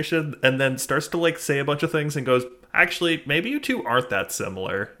information and then starts to like say a bunch of things and goes, actually, maybe you two aren't that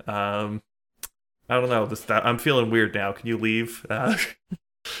similar. I don't know, I'm feeling weird now. Can you leave?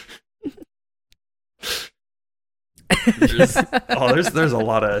 There's a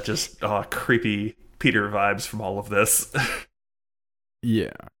lot of just creepy Peter vibes from all of this.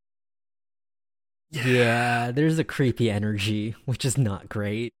 Yeah. Yeah, there's a creepy energy, which is not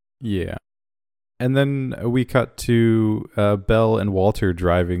great. Yeah. And then we cut to Belle and Walter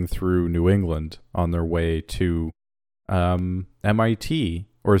driving through New England on their way to MIT,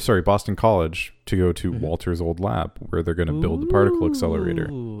 or sorry, Boston College, to go to Walter's old lab where they're going to build the particle accelerator.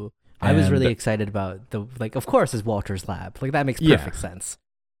 I was really excited about of course, it's Walter's lab. Like, that makes perfect sense.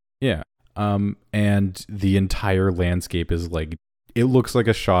 Yeah. And the entire landscape is like, it looks like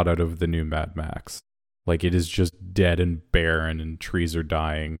a shot out of the new Mad Max. Like, it is just dead and barren and trees are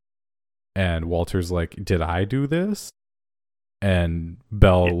dying. And Walter's like, did I do this? And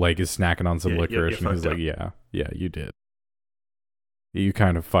Belle is snacking on some licorice, and he's like, yeah, you did. You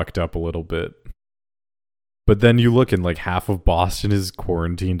kind of fucked up a little bit. But then you look and like half of Boston is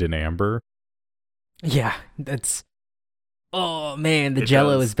quarantined in amber. Yeah, that's... Oh man, the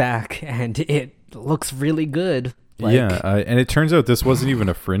Jell-O is back, and it looks really good. And it turns out this wasn't even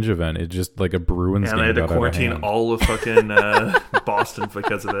a Fringe event. It's just like a Bruins game. And they had to got out of quarantine hand. all of fucking Boston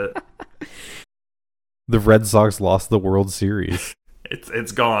because of it. The Red Sox lost the World Series.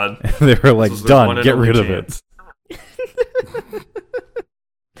 It's gone. They were like, done, get rid of it.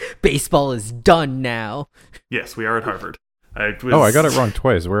 Baseball is done now. Yes, we are at Harvard. I got it wrong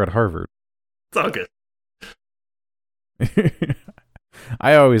twice. We're at Harvard. It's all good.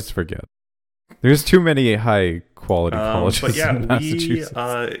 I always forget. There's too many high quality colleges in Massachusetts.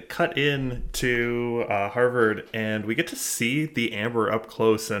 We cut in to Harvard, and we get to see the amber up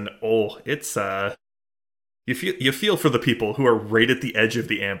close, and it's you feel for the people who are right at the edge of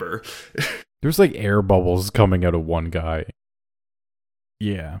the amber. There's like air bubbles coming out of one guy.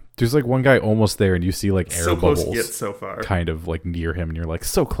 Yeah, there's like one guy almost there, and you see like air so bubbles close yet so far, kind of like near him, and you're like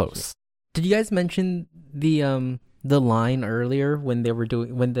so close. Did you guys mention the line earlier when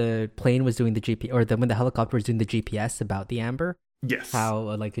when the plane was doing the GPS, or when the helicopter was doing the GPS about the amber? Yes.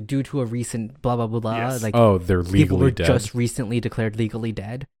 How due to a recent blah blah blah blah, yes. They're legally people were dead. just recently declared legally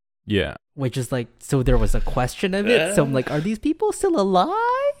dead. Yeah. Which is so there was a question of it. So I'm like, are these people still alive?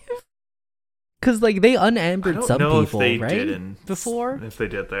 Because like they I unambered don't some know people, if they right? did Before? if they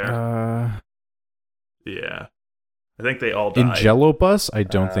did there. Yeah, I think they all in died. Jello Bus, I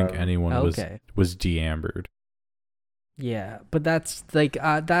don't think anyone okay. was de-ambered. Yeah, but that's like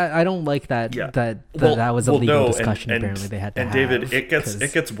that. I don't like that. Yeah. That was a legal discussion. And apparently, they had to and have. David, it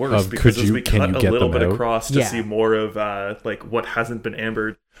gets worse Of, because could as you- we can cut you a get little them bit out? across to Yeah. see more of like what hasn't been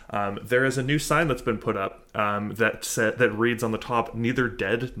ambered. There is a new sign that's been put up that reads on the top, "Neither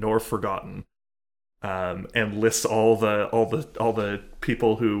dead nor forgotten," and lists all the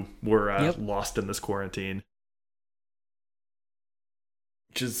people who were Yep. lost in this quarantine,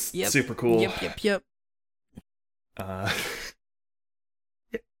 which is Yep. super cool. Yep. Uh,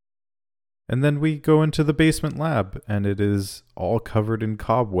 And then we go into the basement lab, and it is all covered in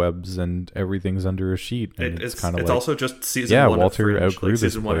cobwebs, and everything's under a sheet. And it's kind of it's like, also just season yeah, one Walter of Fringe, outgrew like this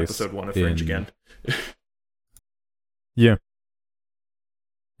season one, place episode 1 of Fringe in- again. yeah,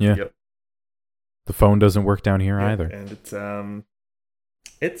 Yep. the phone doesn't work down here Yeah, either. and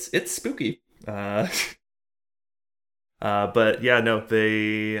it's spooky. But yeah, no,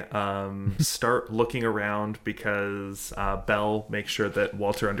 they start looking around because Belle makes sure that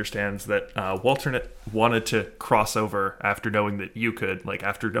Walter understands that Walter wanted to cross over after knowing that you could, like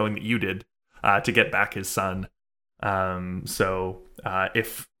after knowing that you did, to get back his son. So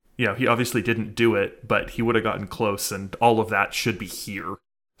if he obviously didn't do it, but he would have gotten close, and all of that should be here.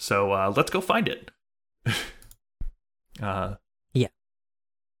 So let's go find it.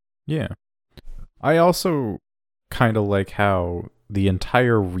 Yeah. I also kind of like how the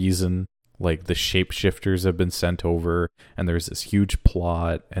entire reason like the shapeshifters have been sent over and there's this huge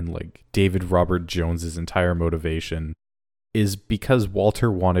plot and like David Robert Jones's entire motivation is because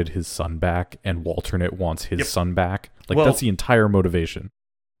Walter wanted his son back and Walternate wants his Yep. son back. Like Well- that's the entire motivation.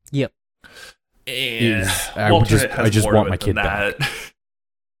 Yep. And I Walternate has just more want of my it kid than back. that.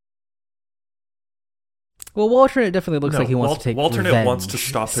 Well, Walternate definitely looks No, like he wants to take Walternate revenge. wants to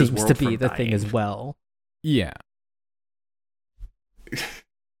stop his Seems world to be from the thing dying. as well. Yeah.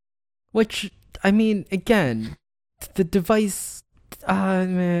 Which, I mean, again, the device,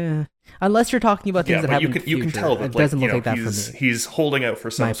 meh. Unless you're talking about things Yeah, that but happen you can in the future, tell that it doesn't look like that for he's me. he's holding out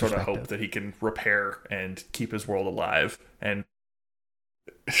for some My sort of hope perspective. that he can repair and keep his world alive. And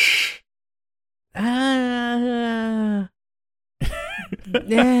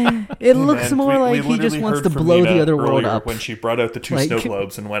It looks And more like he just literally wants heard to from blow Nina the other world earlier up. when she brought out the two Like- snow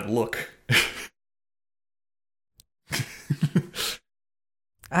globes and went, "Look."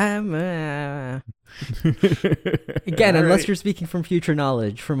 Again, All unless right. you're speaking from future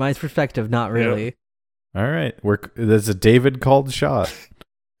knowledge, from my perspective, not really. All right. There's a David called shot.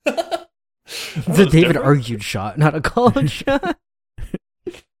 It's a David argued shot, not a called shot.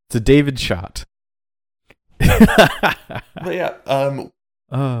 It's a David shot. But yeah,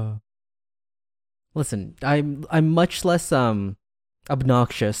 Listen, I'm much less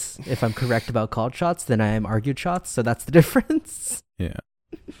obnoxious if I'm correct about called shots than I am argued shots, so that's the difference. Yeah.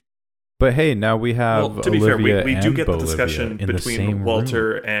 But hey, now we have well, to be Olivia fair, we do and get the Bolivia discussion in the between same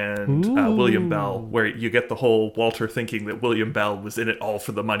Walter room. and William Bell, Ooh. where you get the whole Walter thinking that William Bell was in it all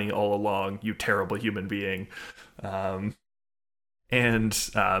for the money all along, you terrible human being. And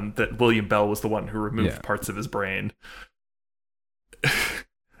that William Bell was the one who removed parts of his brain.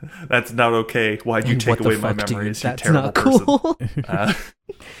 That's not okay. Why'd you And take what the away my fuck, dude? memories, you That's terrible not person? cool.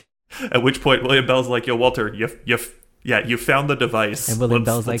 At which point, William Bell's like, "Yo, Walter, you found the device." And William Let's-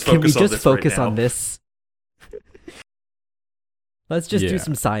 Bell's like, let's can we focus on just this right focus on now." this? Let's just do Yeah.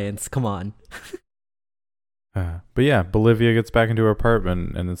 some science. Come on. But yeah, Bolivia gets back into her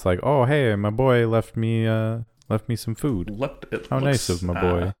apartment and it's like, oh hey, my boy left me some food. How nice of my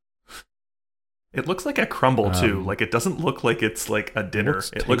boy. It looks like a crumble too. Um, Like it doesn't look like it's like a dinner.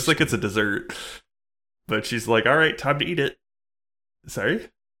 looks It looks like tasty. it's a dessert. But she's like, "All right, time to eat it." Sorry,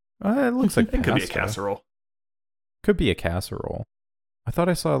 It looks like it could be a pasta. casserole. Could be a casserole. I thought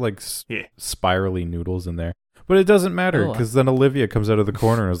I saw like Yeah. spirally noodles in there, but it doesn't matter Oh. because then Olivia comes out of the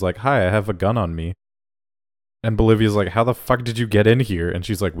corner and is like, "Hi, I have a gun on me." And Bolivia's like, "How the fuck did you get in here?" And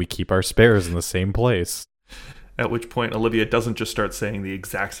she's like, "We keep our spares in the same place." At which point, Olivia doesn't just start saying the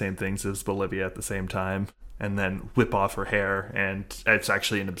exact same things as Bolivia at the same time, and then whip off her hair, and it's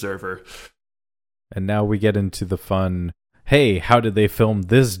actually an observer. And now we get into the fun, hey, how did they film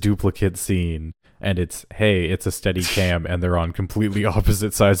this duplicate scene? And it's, hey, it's a steady cam and they're on completely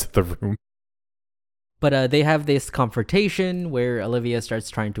opposite sides of the room. But they have this confrontation where Olivia starts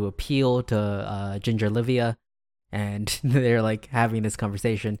trying to appeal to Ginger Olivia, and they're like having this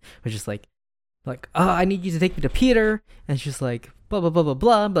conversation, which is like, like, oh, I need you to take me to Peter. And she's like, blah, blah, blah, blah,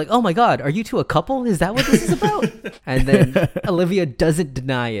 blah. I'm like, oh my God, are you two a couple? Is that what this is about? And then Olivia doesn't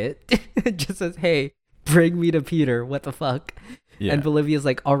deny it. It just says, hey, bring me to Peter. What the fuck? Yeah. And Olivia's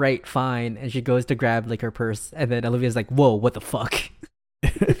like, all right, fine. And she goes to grab like her purse. And then Olivia's like, whoa, what the fuck?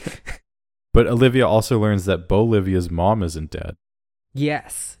 But Olivia also learns that Bolivia's mom isn't dead.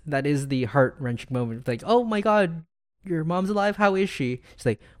 Yes, that is the heart-wrenching moment. Like, oh my God, your mom's alive? How is she? She's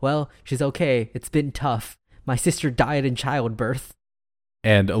like, well, she's okay. It's been tough. My sister died in childbirth.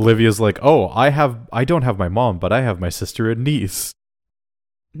 And Olivia's like, oh, I don't have my mom, but I have my sister and niece.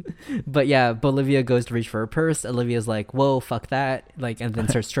 But yeah, Bolivia goes to reach for her purse. Olivia's like, whoa, fuck that. Like, and then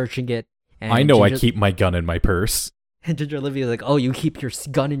starts searching it. And I know I Ginger, keep my gun in my purse. And Ginger Olivia's like, oh, you keep your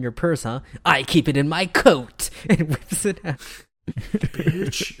gun in your purse, huh? I keep it in my coat. And whips it out.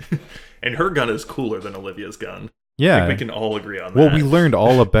 Bitch. And her gun is cooler than Olivia's gun. I Yeah. think we can all agree on that. Well, we learned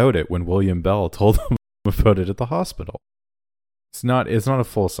all about it when William Bell told them about it at the hospital. It's not a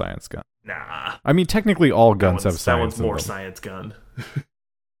full science gun. Nah. I mean, technically all guns have That science one's in more them. science gun.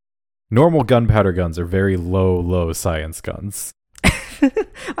 Normal gunpowder guns are very low science guns.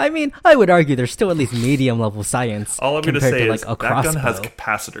 I mean, I would argue there's still at least medium level science. All I'm going to compared say to, is like, a that gun has crossbow.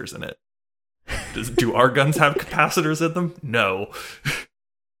 capacitors in it. Do our guns have capacitors in them? No.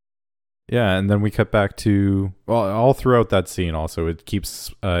 Yeah, and then we cut back to all throughout that scene. Also, it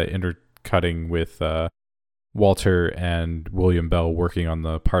keeps intercutting with Walter and William Bell working on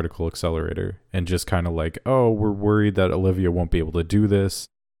the particle accelerator, and just kind of like, oh, we're worried that Olivia won't be able to do this.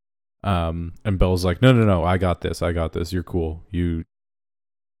 And Bell's like, no, I got this. You're cool.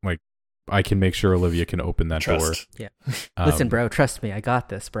 I can make sure Olivia can open that door. Trust. Yeah. Listen, bro, trust me. I got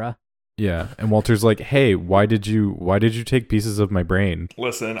this, bro. Yeah, and Walter's like, hey, why did you take pieces of my brain?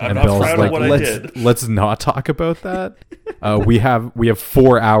 Listen, I'm And not Bell's proud like, of what I did. let's not talk about that. We have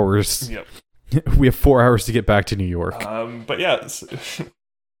 4 hours. Yep. We have 4 hours to get back to New York. But yeah.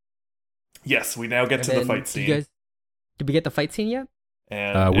 Yes, we now get And to the then, fight scene. Did we get the fight scene yet?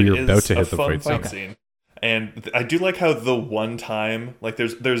 And we it were about is to a hit the fun fight scene. scene. And I do like how the one time, like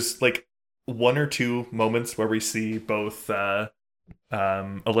there's like 1 or 2 moments where we see both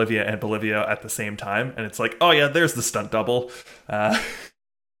Olivia and Bolivia at the same time, and it's like, oh yeah, there's the stunt double.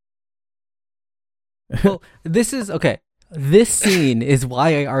 Well, this is okay. This scene is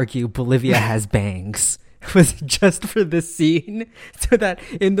why I argue Bolivia has bangs. Was just for this scene, so that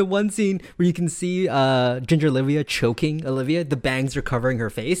in the one scene where you can see Ginger Olivia choking Olivia, the bangs are covering her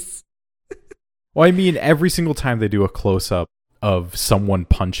face. Well, I mean, every single time they do a close-up of someone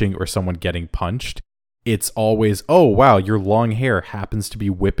punching or someone getting punched, it's always, oh wow, your long hair happens to be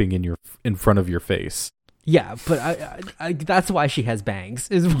whipping in front of your face. Yeah, but I that's why she has bangs.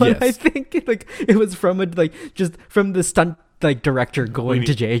 Is what Yes. I think. Like it was from just from the stunt director going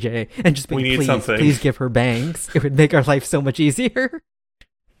to JJ and just we being, need something. please give her bangs. It would make our life so much easier.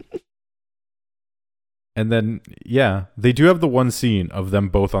 And then, yeah, they do have the one scene of them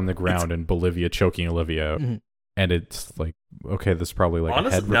both on the ground and Bolivia choking Olivia out. Mhm. And it's like, okay, this is probably like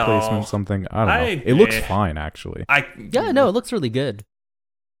Honestly, a head replacement, no. something. I don't know. It looks fine, actually. Yeah, no, it looks really good.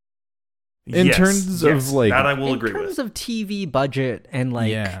 In Yes, terms yes, of, like- that I will in agree terms with. of TV budget and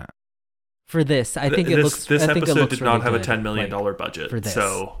like yeah. for this, I think This looks. this I think it episode looks did not really have a good, $10 million like, budget, for this.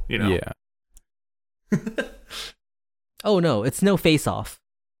 so you know. Yeah. Oh no, it's no Face Off.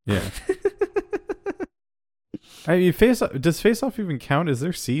 Yeah. I mean, does Face Off even count? Is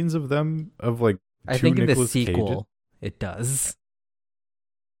there scenes of them of like I two think in the Nicolas Cages? sequel it does.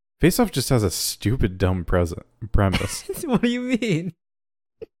 Face Off just has a stupid dumb premise. What do you mean?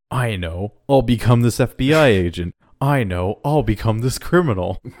 I know, I'll become this FBI agent. I know, I'll become this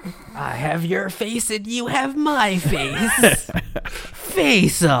criminal. I have your face and you have my face.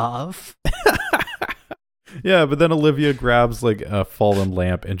 Face Off. Yeah, but then Olivia grabs like a fallen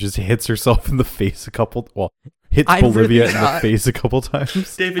lamp and just hits herself in the face hits I Bolivia really in the thought- face a couple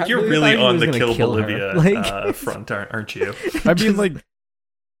times. David, I you're really really thought he on was the gonna kill kill her. Bolivia Like- front, aren't you? I mean, like,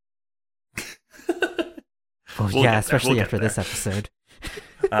 Oh We'll yeah, get there, especially we'll get after this there. episode.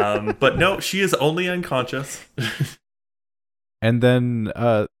 But no, she is only unconscious. and then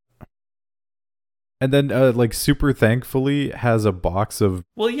like super thankfully has a box of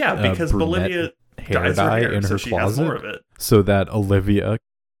Well, yeah, because brunette Bolivia hair dyes her dye hair, in so her she has more of closet it. so that Olivia.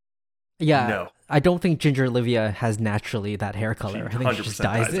 Yeah, No. I don't think Ginger Olivia has naturally that hair color. I think she just 100%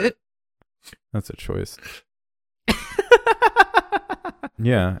 dyes dyes it. That's a choice.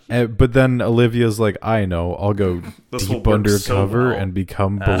 Yeah, but then Olivia's like, I know, I'll go This will deep work so undercover well. and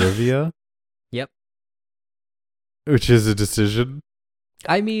become Bolivia. Yep. Which is a decision.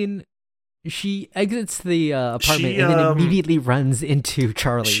 I mean, she exits the apartment She, and then immediately runs into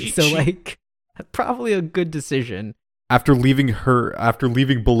Charlie. she- so she- like, Probably a good decision. After leaving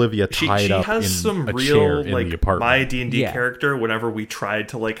Bolivia She tied up has in some a real chair in like the apartment. my D&D Yeah. character whenever we tried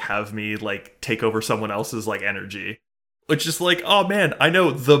to like have me like take over someone else's like energy. It's just like, oh man, I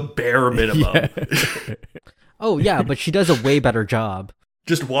know the bare minimum. Yeah. Oh yeah, but she does a way better job.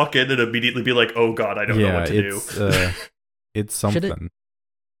 Just walk in and immediately be like, oh god, I don't know what to do. It's Should it- something.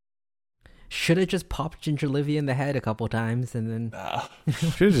 Should have just popped Ginger Livia in the head a couple times and then Nah,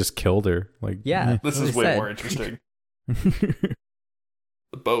 Should have just killed her. Like, Yeah. this What is I way said. more interesting.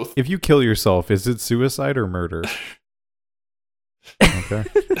 Both. If you kill yourself, is it suicide or murder? Okay.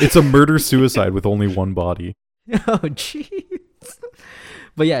 It's a murder-suicide with only one body. oh jeez.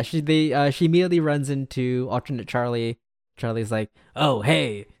 But yeah, she immediately runs into alternate Charlie. Charlie's like, "Oh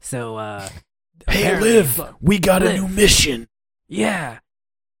hey, so apparently- we got Liv. mission. yeah,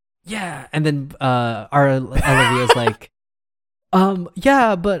 and then our Olivia's like,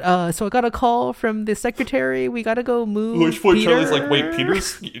 yeah, but so I got a call from the secretary. We gotta go move. At which point Peter. Charlie's like,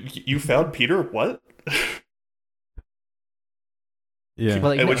 wait, you found Peter? What? Yeah. But,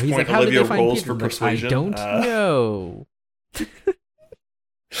 like, At no, which he's point like, "How did they Olivia find rolls Peter?" for I'm like, persuasion. I don't know.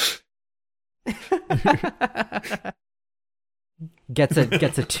 gets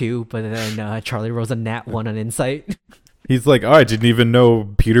a 2, but then Charlie rolls a nat 1 on insight. He's like, oh, I didn't even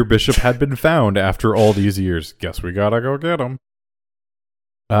know Peter Bishop had been found after all these years. Guess we gotta go get him.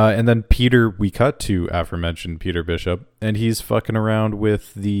 And then we cut to aforementioned Peter Bishop, and he's fucking around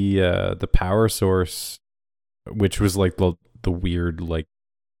with the power source, which was like the weird like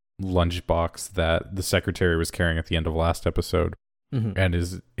lunchbox that the secretary was carrying at the end of last episode. Mhm.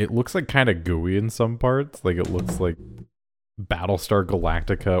 And it looks like kind of gooey in some parts. Like it looks like Battlestar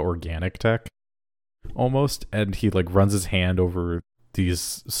Galactica organic tech almost. And he like runs his hand over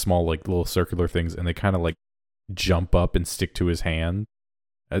these small like little circular things, and they kind of like jump up and stick to his hand,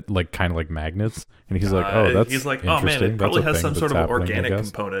 like kind of like magnets. And he's like, oh, that's he's like, oh man, interesting. it probably That's a has some thing sort that's of happening, I organic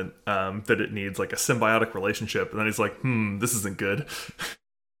guess." component that it needs, like a symbiotic relationship. And then he's like, this isn't good.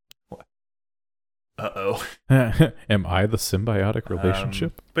 What? Uh-oh. Am I the symbiotic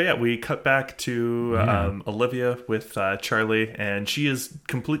relationship? But yeah, we cut back to Yeah. Olivia with Charlie, and she is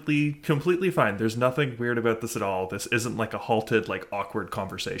completely fine. There's nothing weird about this at all. This isn't like a halted, like awkward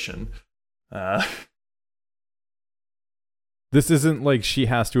conversation. This isn't like she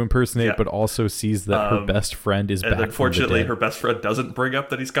has to impersonate, Yeah. but also sees that her best friend is And back. unfortunately, from her the best friend doesn't bring up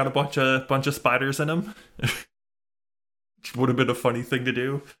that he's got a bunch of spiders in him. Which would have been a funny thing to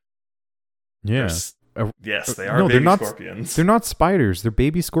do. dead. Yeah, There's- yes, they are no, baby they're not. scorpions. They're not spiders. They're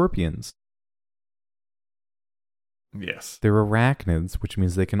baby scorpions. Yes. They're arachnids, which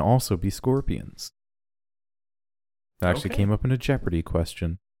means they can also be scorpions. That actually Okay. came up in a Jeopardy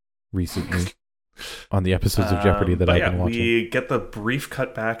question recently on the episodes of Jeopardy that But I've been watching. we get the brief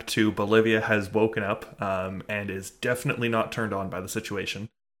cut back to Bolivia has woken up and is definitely not turned on by the situation.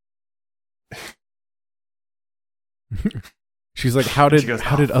 She's like, "How did She goes,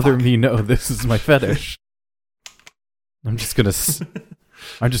 how "Oh, did other fuck." me know this is my fetish?" I'm just gonna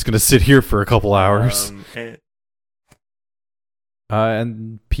sit here for a couple hours. And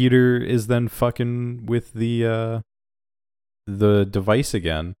And Peter is then fucking with the device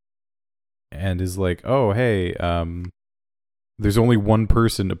again, and is like, "Oh, hey, there's only one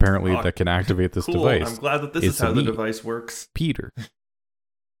person apparently Oh, that can activate this cool. device, I'm glad that this It's is how the me. device works. Peter."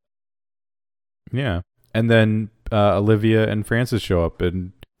 Yeah, and then Olivia and Francis show up,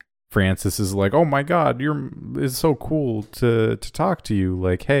 and Francis is like, "Oh my God, it's so cool to talk to you.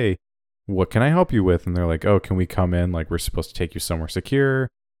 Like, hey, what can I help you with?" And they're like, "Oh, can we come in? Like, we're supposed to take you somewhere secure.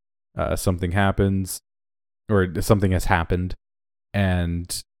 Something happens, or something has happened,"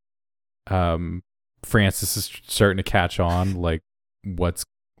 and Francis is starting to catch on, like, what's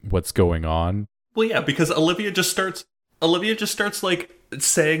going on. Well, yeah, because Olivia just starts like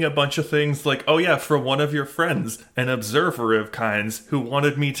saying a bunch of things like, "Oh yeah, from one of your friends, an observer of kinds, who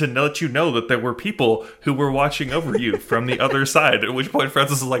wanted me to let you know that there were people who were watching over you from the other side." At which point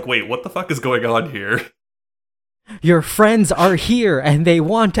Francis is like, "Wait, what the fuck is going on here?" Your friends are here and they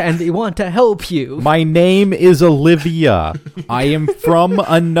want to help you. My name is Olivia. I am from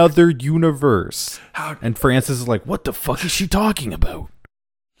another universe. How And Francis is like, "What the fuck is she talking about?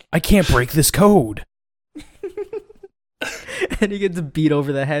 I can't break this code." And he gets beat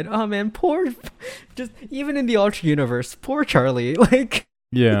over the head. Oh man, just even in the alternate universe, poor Charlie. Like,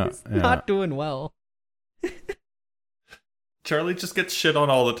 Yeah, he's not doing well. Charlie just gets shit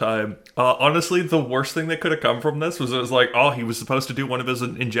on all the time. Honestly, the worst thing that could have come from this was it was like, oh, he was supposed to do one of his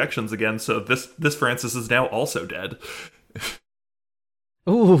injections again, so this Francis is now also dead.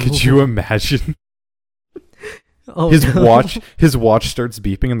 Ooh. Could you imagine? Oh, his no. watch starts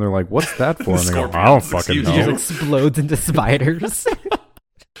beeping, and they're like, "What's that for?" And they go, "I don't Scorpions, fucking excuse It just know." explodes into spiders.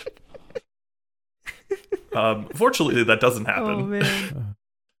 Fortunately, that doesn't Oh happen. man.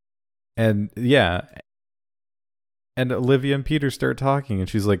 And yeah, and Olivia and Peter start talking, and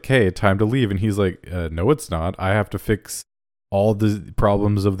she's like, "Hey, time to leave." And he's like, "No, it's not. I have to fix all the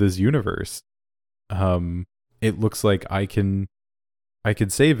problems of this universe. It looks like I can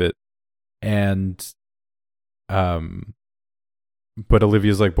save it." And but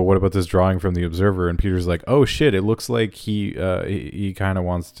Olivia's like, "But what about this drawing from the Observer?" And Peter's like, "Oh shit, it looks like he kind of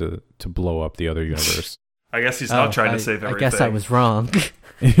wants to blow up the other universe." I guess he's not trying to save everything. I guess I was wrong.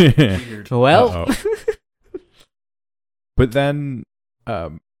 Weird. Well, Uh-oh. But then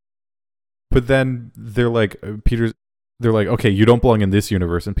they're like, they're like, "Okay, you don't belong in this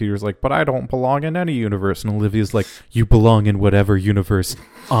universe." And Peter's like, "But I don't belong in any universe." And Olivia's like, "You belong in whatever universe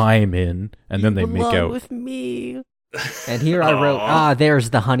I'm in." And then they make belong out. with me. And here I wrote, Aw.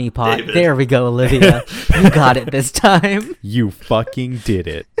 there's the honeypot. David. There we go, Olivia. You got it this time. You fucking did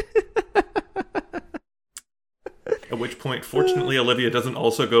it. At which point, fortunately, Olivia doesn't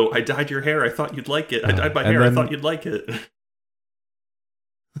also go, "I dyed your hair. I thought you'd like it. I dyed my And hair. then- I thought you'd like it."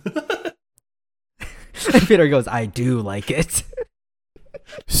 And Peter goes, I do like it.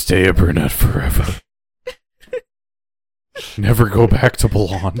 Stay a brunette forever. Never go back to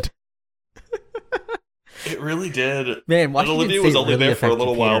blonde. It really did. Man, And Washington Olivia State was only really there for a affected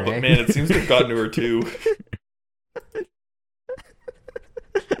little while, Peter, but eh? man, it seems to have gotten to her too.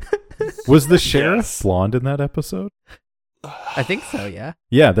 Was the sheriff Yes. blonde in that episode? I think so, yeah.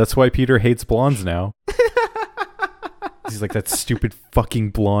 Yeah, that's why Peter hates blondes now. He's like, that stupid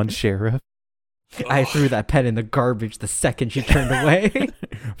fucking blonde sheriff. I threw that pen in the garbage the second she turned away.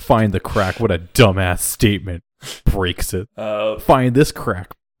 Find the crack. What a dumbass statement. Breaks it. Find this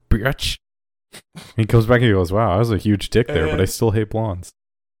crack, bitch. He comes back and he goes, "Wow, I was a huge dick there, but I still hate blondes."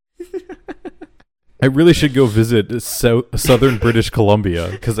 I really should go visit southern British Columbia,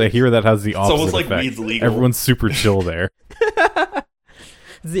 because I hear that has the It's opposite almost like effect. weed's legal. Everyone's super chill there.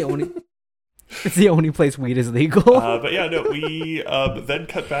 It's the only place weed is legal. But yeah, no, we then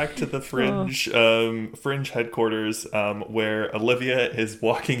cut back to the Fringe headquarters, where Olivia is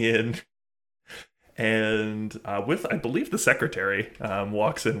walking in, and with, I believe, the secretary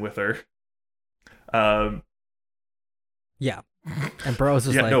walks in with her. Yeah. And Burroughs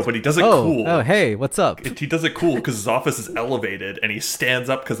is Yeah, like, no, but he does it cool. Oh, hey, what's up? He does it cool because his office is elevated, and he stands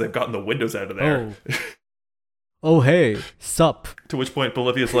up because they've gotten the windows out of there. Oh, hey, sup? To which point,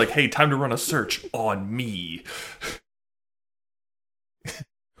 Bolivia's like, "Hey, time to run a search on me."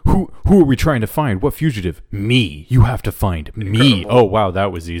 Who are we trying to find? What fugitive? Me. You have to find me. Incredible. Oh, wow,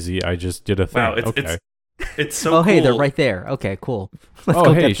 that was easy. I just did a thing. Wow, Okay. it's so Oh, cool. hey, they're right there. Okay, cool. Let's Oh,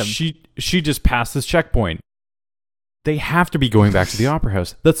 go hey, get them. she just passed this checkpoint. They have to be going back to the opera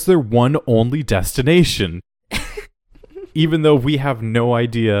house. That's their one only destination. Even though we have no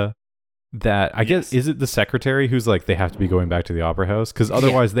idea that, I guess, is it the secretary who's like, they have to be going back to the opera house? Because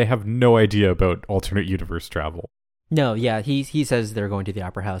otherwise they have no idea about alternate universe travel. No, yeah, he says they're going to the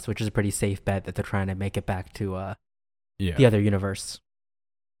opera house, which is a pretty safe bet that they're trying to make it back to Yeah. the other universe.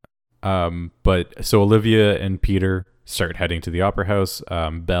 But so Olivia and Peter start heading to the opera house.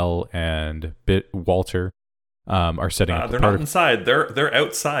 Belle and Walter are setting up the They're not party. inside. They're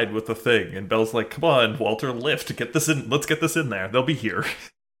outside with the thing, and Belle's like, "Come on, Walter, lift. Get this in. Let's get this in there. They'll be here."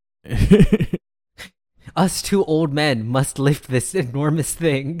 Us two old men must lift this enormous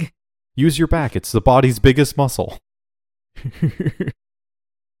thing. Use your back. It's the body's biggest muscle.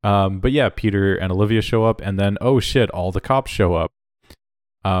 But yeah, Peter and Olivia show up, and then, oh shit, all the cops show up.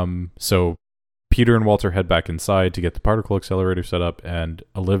 So Peter and Walter head back inside to get the particle accelerator set up, and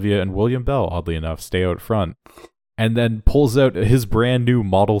Olivia and William Bell, oddly enough, stay out front. And then pulls out his brand new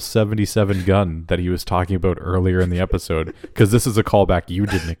Model 77 gun that he was talking about earlier in the episode, because this is a callback you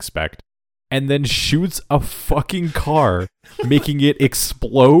didn't expect. And then shoots a fucking car, making it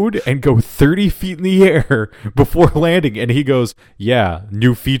explode and go 30 feet in the air before landing. And he goes, "Yeah,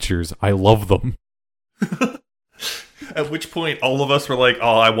 new features. I love them." At which point, all of us were like,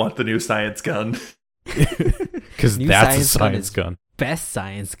 "Oh, I want the new science gun." Because New that's a science gun science is- gun. Best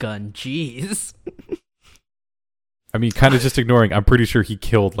science gun, jeez. I mean, kind of just ignoring, I'm pretty sure he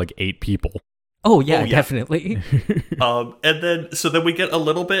killed like 8 people. Oh yeah, Oh, yeah. definitely. And then, so then we get a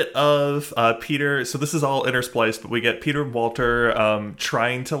little bit of Peter. So this is all interspliced, but we get Peter and Walter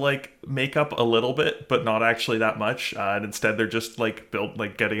trying to like make up a little bit, but not actually that much. And instead, they're just like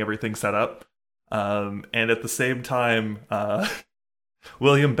getting everything set up. And at the same time,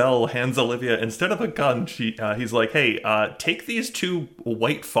 William Bell hands Olivia, instead of a gun, he's like, hey, take these 2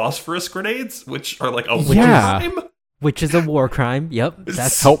 white phosphorus grenades, which are like a war Yeah. crime. Which is a war crime. Yep.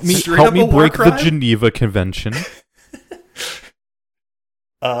 That's Help me Straight up a war break the crime? Geneva Convention.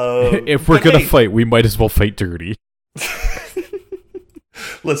 If we're But gonna hey, fight, we might as well fight dirty.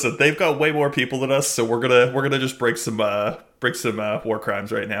 listen, they've got way more people than us, so we're gonna just break some war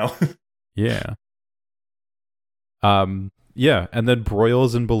crimes right now. Yeah. Yeah, and then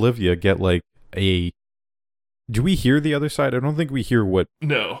Broyles and Bolivia get like a. Do we hear the other side? I don't think we hear what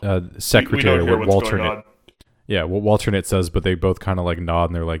No, Secretary, we don't hear what what's going Walternate. on. Yeah, what Walternate says, but they both kind of like nod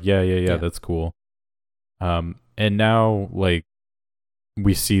and they're like, yeah, Yeah. that's cool. And now like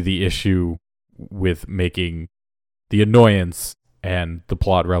we see the issue with making the annoyance and the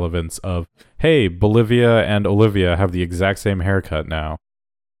plot relevance of, hey, Bolivia and Olivia have the exact same haircut now.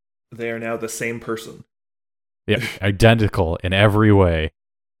 They are now the same person. Yeah, identical in every way.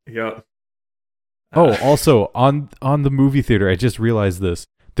 Yep. Oh, also on the movie theater, I just realized this.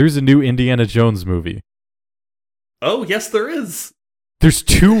 There's a new Indiana Jones movie. Oh, yes, there is. There's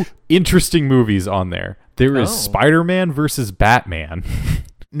 2 interesting movies on there. There is Oh. Spider-Man versus Batman.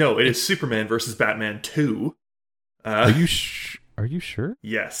 No, it is Superman versus Batman 2. Are you sure?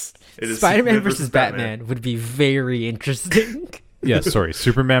 Yes. It is Spider-Man Superman versus Batman would be very interesting. Yeah, sorry.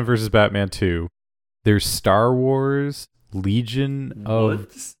 Superman versus Batman 2. There's Star Wars Legion of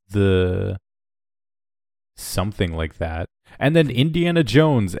What? the something like that. And then Indiana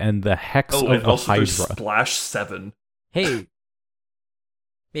Jones and the Hex Oh, of and the also there's Hydra. Splash 7. Hey,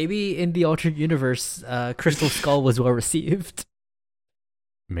 maybe in the alternate universe, Crystal Skull was well received.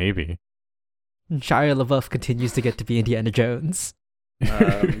 Maybe. Shia LaBeouf continues to get to be Indiana Jones.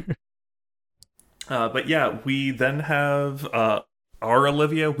 But yeah, we then have our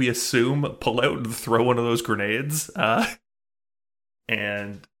Olivia, we assume, pull out and throw one of those grenades.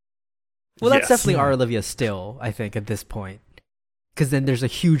 And Well, that's yes. definitely our Olivia still, I think, at this point. Because then there's a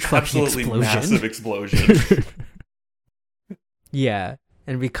huge fucking Absolutely explosion. massive explosion. Yeah.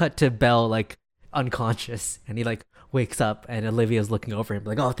 And we cut to Belle, like, unconscious. And he, like, wakes up and Olivia's looking over him,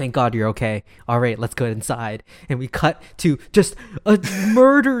 like, oh, thank God you're okay. All right, let's go inside. And we cut to just a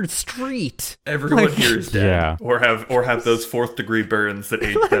murdered street. Everyone Like- here is dead. Yeah. Or have those 4th degree burns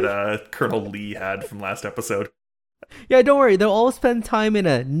that Colonel Lee had from last episode. Yeah, don't worry. They'll all spend time in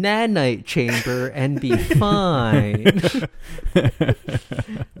a nanite chamber and be fine.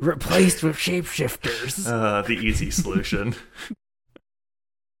 Replaced with shapeshifters. The easy solution.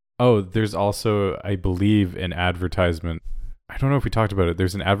 Oh, there's also, I believe, an advertisement. I don't know if we talked about it.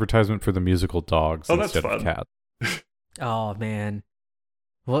 There's an advertisement for the musical Dogs Oh, that's instead of fun. Cats. Oh, man.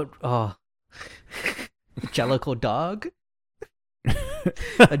 What? Oh. Jellicle dog?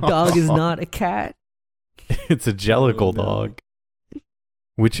 A dog is not a cat? It's a Jellicle Oh, no. dog.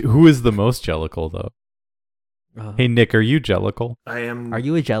 Who is the most Jellicle, though? Oh. Hey, Nick, are you Jellicle? I am. Are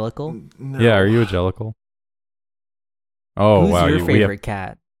you a Jellicle? No. Yeah, are you a Jellicle? Oh, Who's wow. your we have- favorite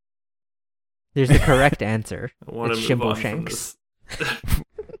cat? There's the correct answer. I wanna It's move on from Shimbleshanks. this.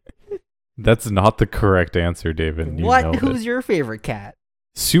 That's not the correct answer, David. and You What? know Who's it. your favorite cat?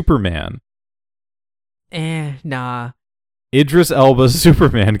 Superman. Nah. Idris Elba's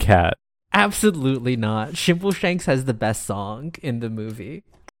Superman cat. Absolutely not. Shimbleshanks has the best song in the movie.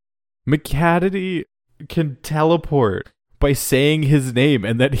 McCadity can teleport by saying his name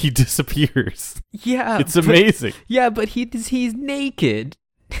and then he disappears. Yeah. It's but- amazing. Yeah, but he's naked.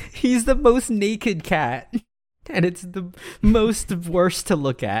 He's the most naked cat. And it's the most worst to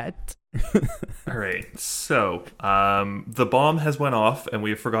look at. All right, so the bomb has went off, and we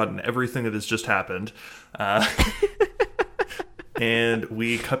have forgotten everything that has just happened. And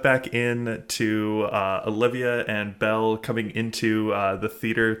we cut back in to Olivia and Belle coming into the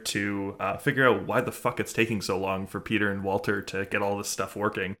theater to figure out why the fuck it's taking so long for Peter and Walter to get all this stuff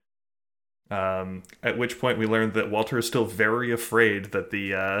working. At which point we learned that Walter is still very afraid that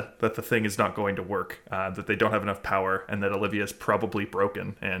the thing is not going to work, that they don't have enough power, and that Olivia is probably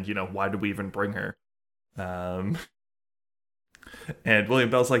broken. And why did we even bring her? And William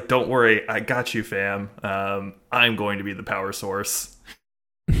Bell's like, "Don't worry, I got you, fam. I'm going to be the power source."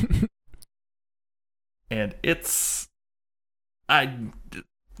 And it's,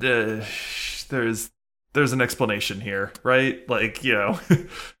 there's an explanation here, right? Like,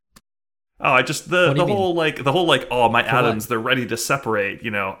 Oh, What do the you mean? whole oh, my For atoms, what? they're ready to separate.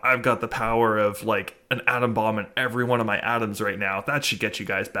 I've got the power of like an atom bomb in every one of my atoms right now. That should get you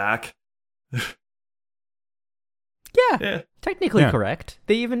guys back. Yeah, Yeah. technically Yeah. correct.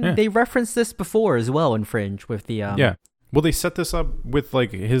 They even Yeah. they referenced this before as well in Fringe with the Yeah. Well, they set this up with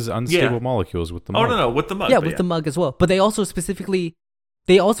like his unstable Yeah. molecules with the Oh mug. no, with the mug. yeah, but with the mug as well. But they also specifically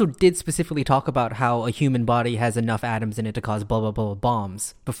They also did specifically talk about how a human body has enough atoms in it to cause blah blah blah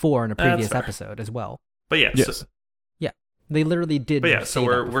bombs before in a previous fair. episode as well. But yeah, Yes. so, They literally did. But yeah, say so that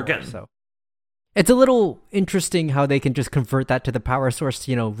we're before, getting- so. It's a little interesting how they can just convert that to the power source,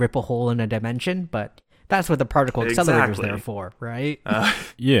 rip a hole in a dimension, but that's what the particle accelerator's Exactly. there for, right?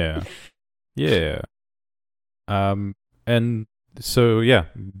 Yeah. Yeah. And so yeah,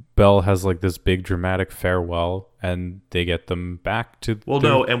 Belle has like this big dramatic farewell, and they get them back to well, the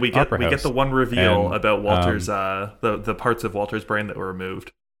no, and we get opera house. the one reveal And, about Walter's the parts of Walter's brain that were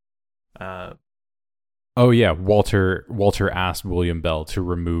removed. Oh yeah, Walter asked William Bell to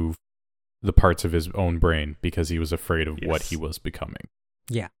remove the parts of his own brain because he was afraid of what Yes. he was becoming.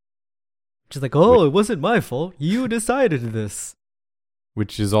 Just like, oh, it wasn't my fault. You decided this.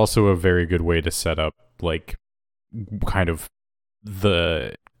 Which is also a very good way to set up like kind of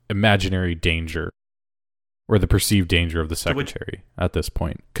the imaginary danger or the perceived danger of the secretary at this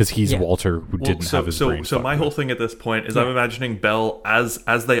point, because he's Yeah. Walter who didn't have his brain. So my fucked whole with. thing at this point is Yeah. I'm imagining Belle as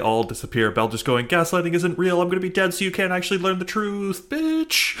they all disappear. Belle just going, gaslighting isn't real. I'm gonna be dead, so you can't actually learn the truth,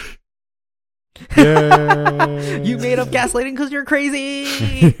 bitch. Yay! You made up gaslighting because you're crazy.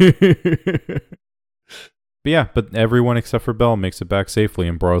 But everyone except for Belle makes it back safely,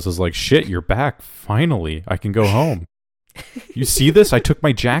 and Burroughs is like, "Shit, you're back! Finally, I can go home." You see this? I took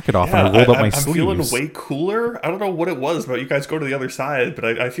my jacket off and I rolled up my I'm sleeves. feeling way cooler. I don't know what it was about you guys go to the other side, but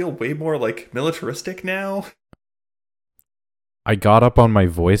I feel way more like militaristic now. I got up on my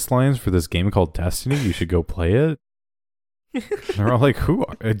voice lines for this game called Destiny. You should go play it. And they're all like, "Who?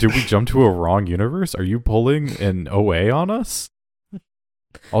 Did we jump to a wrong universe? Are you pulling an OA on us?"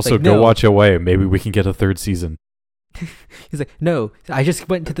 Also, Like, go no. watch OA. Maybe we can get a third season. He's like, no, I just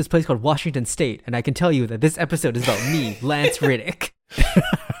went to this place called Washington State, and I can tell you that this episode is about me, Lance Riddick.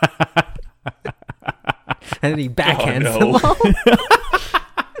 And then he backhands no. them all.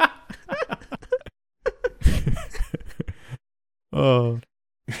 Oh,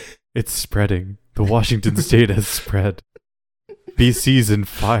 it's spreading. The Washington State has spread. BC's in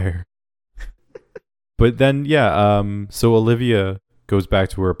fire. But then, so Olivia goes back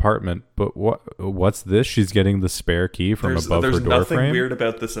to her apartment. But what's this? She's getting the spare key from above there's her door nothing frame. weird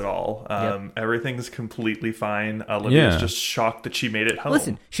about this at all. Yep. Everything's completely fine. Olivia's Yeah. just shocked that she made it home.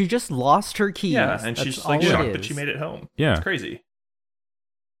 Listen, she just lost her keys. yeah, and That's she's just all like it shocked is. that she made it home. Yeah. It's crazy.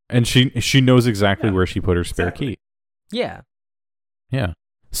 And she knows exactly Yeah, where she put her spare exactly. key. Yeah. Yeah.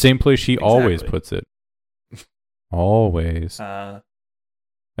 Same place she always Exactly. puts it. Always. Uh,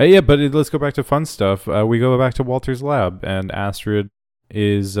 But let's go back to fun stuff. We go back to Walter's lab, and Astrid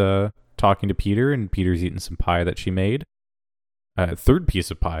is talking to Peter, and Peter's eating some pie that she made. Third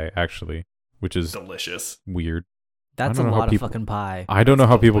piece of pie, actually, which is delicious. weird. That's I a don't know how lot of people- fucking pie. I don't know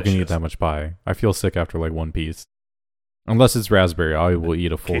how It's people can eat delicious. that much pie. I feel sick after like one piece. Unless it's raspberry, I will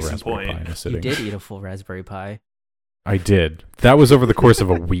eat a full Case in raspberry point. pie in a You sitting. did eat a full raspberry pie. I did. That was over the course of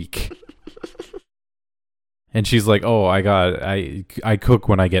a week. And she's like, "Oh, I cook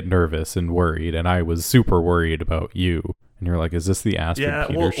when I get nervous and worried, and I was super worried about you." And you're like, "Is this the Astrid Yeah,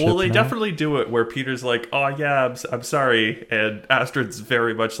 Peter well, ship they now?" definitely do it where Peter's like, "Oh yeah, I'm sorry," and Astrid's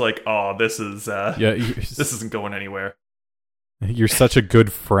very much like, "Oh, this is Yeah, this isn't going anywhere." you're such a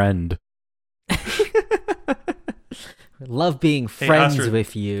good friend. Love being Hey, friends Astrid.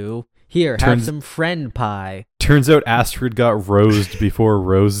 with you. Here, have Turns- some friend pie. Turns out Astrid got rosed before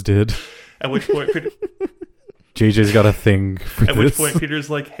Rose did. At which point, Peter, JJ's got a thing for at this. which point, Peter's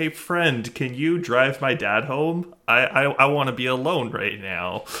like, "Hey, friend, can you drive my dad home? I want to be alone right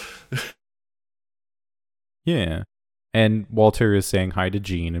now." Yeah. And Walter is saying hi to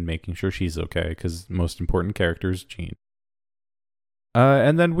Jean and making sure she's okay, because most important character is Jean.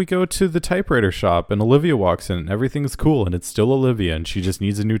 And then we go to the typewriter shop, and Olivia walks in, and everything's cool, and it's still Olivia, and she just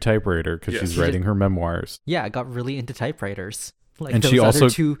needs a new typewriter because Yes. she's She writing her memoirs. Yeah, I got really into typewriters. Like And those she other also-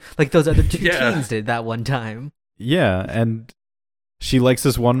 two, like those other two Yeah. teens did that one time. Yeah, and she likes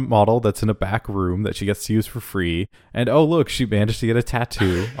this one model that's in a back room that she gets to use for free. And oh, look, she managed to get a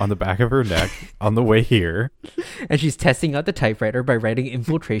tattoo on the back of her neck on the way here. And she's testing out the typewriter by writing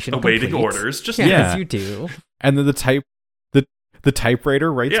infiltration. Awaiting complete. orders, just Yeah, Yeah. as you do. And then the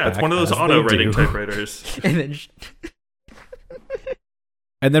typewriter writes yeah, back. it's one of those as they auto writing do. typewriters. And then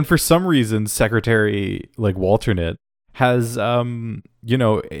And then for some reason, Secretary like Walternate has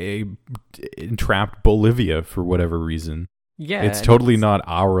entrapped Bolivia for whatever reason. yeah, It's totally not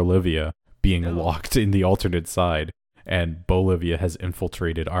our Olivia being No. locked in the alternate side, and Bolivia has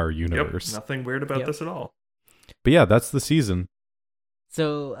infiltrated our Yep, universe. nothing weird about Yep. this at all. But yeah, that's the season.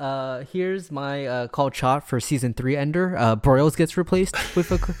 So here's my call shot for season 3 ender. Broyles gets replaced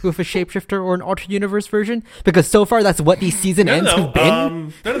with a shapeshifter or an alternate universe version, because so far that's what these season ends have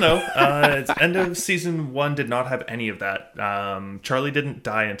been. End of season 1 did not have any of that. Charlie didn't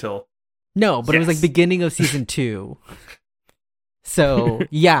die until No, but it was like beginning of season 2. So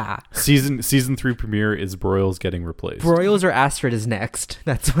yeah, Season 3 premiere is Broyles getting replaced. Broyles or Astrid is next.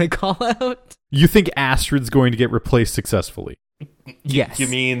 That's my call out. You think Astrid's going to get replaced successfully? Yes. You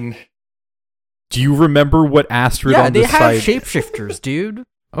mean Do you remember what Astrid Yeah, on they the have site? shapeshifters, dude.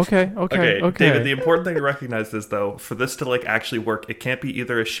 Okay. David, the important thing to recognize is, though, for this to like actually work, it can't be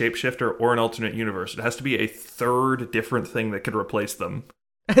either a shapeshifter or an alternate universe. It has to be a third different thing that could replace them.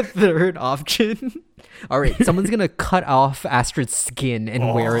 A third option. All right, someone's gonna cut off Astrid's skin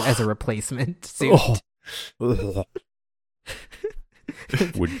and wear it as a replacement suit. Oh.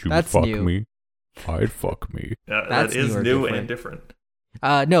 Would you That's fuck new. me? I'd fuck me. That's that is new or new different. and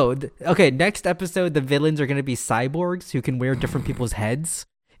different. No. Okay, next episode, the villains are gonna be cyborgs who can wear different people's heads.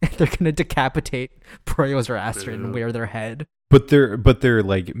 And they're gonna decapitate Broyles or Astrid and wear their head. But they're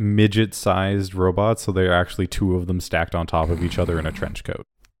like midget-sized robots, so they're actually two of them stacked on top of each other in a trench coat.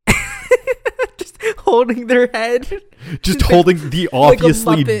 Just holding their head. Just holding the like a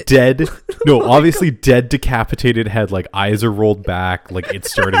obviously Muppet. dead, no, obviously dead decapitated head, like eyes are rolled back, like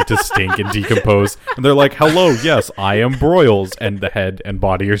it's starting to stink and decompose. And they're like, hello, yes, I am Broyles. And the head and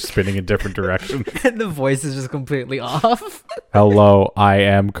body are spinning in different directions. And the voice is just completely off. Hello, I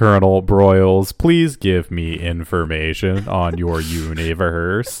am Colonel Broyles. Please give me information on your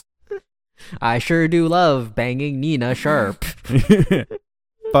universe. I sure do love banging Nina Sharp.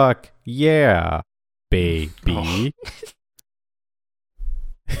 Fuck yeah, baby.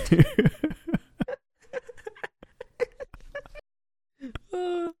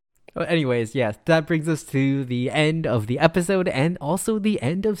 Anyways, yes, that brings us to the end of the episode and also the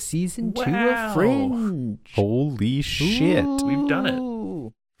end of season 2 of Wow. Fringe. Holy shit. We've done it.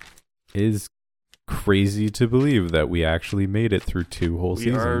 Ooh. It is crazy to believe that we actually made it through 2 whole We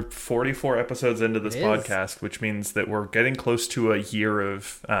seasons. are 44 episodes into this It is. podcast, which means that we're getting close to a year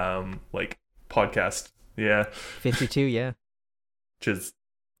of like podcast. Yeah, 52, yeah. which is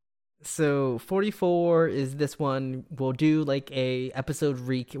So 44 is this one. We'll do like we'll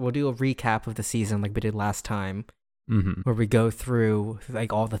do a recap of the season like we did last time, Mhm. where we go through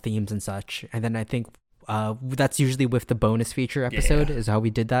like all the themes and such. And then I think that's usually with the bonus feature episode is how we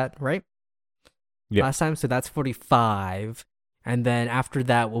did that, right? Yeah. Last time. So that's 45. And then after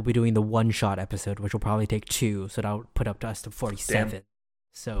that, we'll be doing the one-shot episode, which will probably take 2. So that'll put up to us to 47. Damn.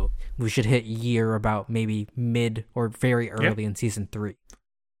 So we should hit year about maybe mid or very early in season 3.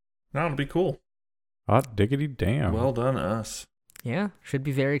 no, it'll be cool. Hot diggity damn. Well done, us. Yeah, should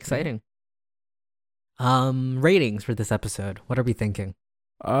be very exciting. Ratings for this episode. What are we thinking?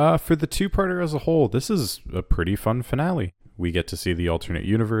 For the 2-parter as a whole, this is a pretty fun finale. We get to see the alternate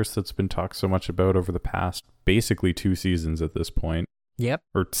universe that's been talked so much about over the past basically 2 seasons at this point, Yep.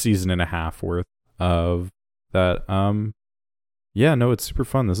 or season and a half worth of that. Yeah, no, it's super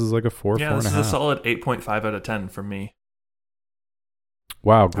fun. This is like a 4, Yeah, 4 this and a is half. a solid 8.5 out of 10 from me.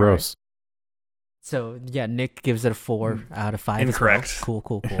 Wow, gross. So yeah, Nick gives it a 4 out of 5. as Incorrect. well.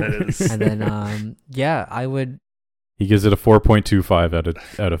 Cool. It is. And then yeah, I would. He gives it a 4.25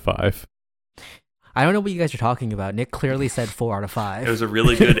 out of 5. I don't know what you guys are talking about. Nick clearly said 4 out of 5. It was a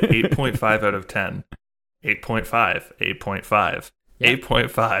really good 8.5 out of 10. 8.5, 8.5, Yep.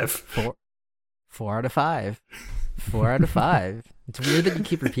 8.5. 4 out of 5. 4 out of 5. It's weird that you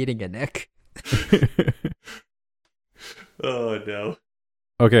keep repeating it, Nick. Oh, no.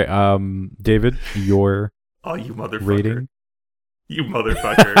 Okay, David, your Oh, you motherfucker. rating? You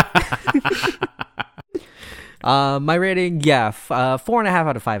motherfucker. My rating, yeah, 4.5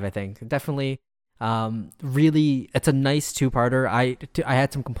 out of 5. I think definitely. Really, it's a nice 2-parter. I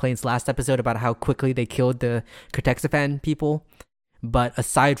had some complaints last episode about how quickly they killed the Cortexiphan people, but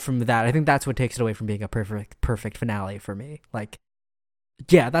aside from that, I think that's what takes it away from being a perfect finale for me. Like,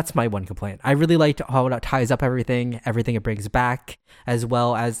 yeah, that's my one complaint. I really liked how it ties up everything it brings back, as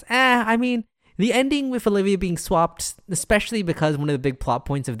well as, I mean, the ending with Olivia being swapped, especially because one of the big plot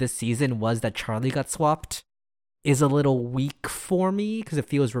points of this season was that Charlie got swapped, is a little weak for me because it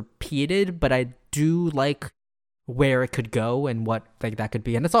feels repeated, but I do like where it could go and what like that could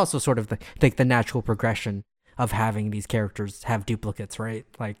be. And it's also sort of the natural progression of having these characters have duplicates, right?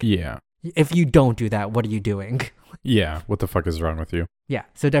 Like, Yeah. if you don't do that, what are you doing? Yeah, what the fuck is wrong with you? Yeah,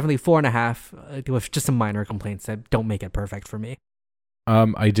 so definitely 4.5 with just some minor complaints that don't make it perfect for me.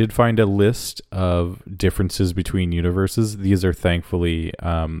 I did find a list of differences between universes. These are thankfully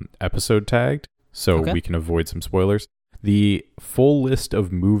episode tagged, so Okay. we can avoid some spoilers. The full list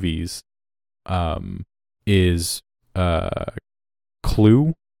of movies is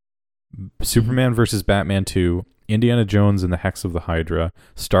Clue, Superman vs. Batman 2, Indiana Jones and the Hex of the Hydra,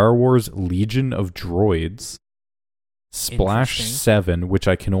 Star Wars Legion of Droids, Splash Interesting. 7, which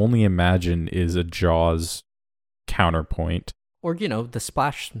I can only imagine is a Jaws counterpoint. Or, the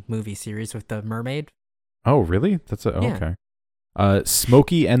Splash movie series with the mermaid. Oh, really? That's Yeah. okay.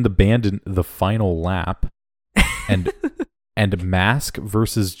 Smokey and the Bandit, The Final Lap, and Mask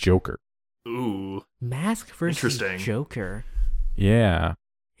versus Joker. Ooh. Mask versus Interesting. Joker. Yeah.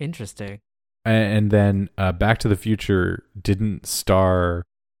 Interesting. And then Back to the Future didn't star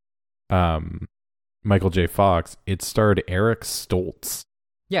Michael J. Fox. It starred Eric Stoltz.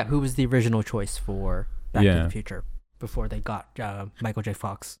 Yeah, who was the original choice for Back to Yeah. the Future before they got Michael J.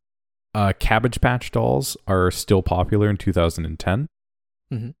 Fox? Cabbage Patch Dolls are still popular in 2010.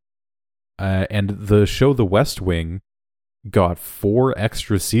 Mhm. And the show The West Wing got 4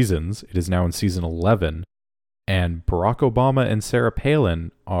 extra seasons. It is now in season 11. And Barack Obama and Sarah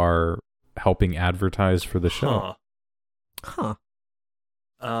Palin are helping advertise for the show. Huh.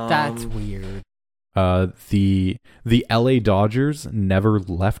 Huh. That's weird. The LA Dodgers never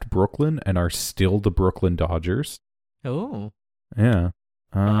left Brooklyn and are still the Brooklyn Dodgers. Oh. Yeah.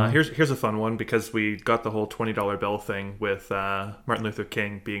 Here's a fun one, because we got the whole $20 bill thing with Martin Luther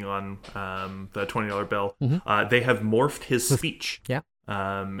King being on the $20 bill. Mhm. They have morphed his speech Yeah.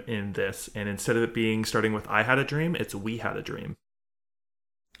 in this, and instead of it being starting with "I had a dream," it's "We had a dream,"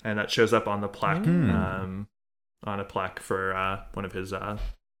 and that shows up on the plaque, on a plaque for one of his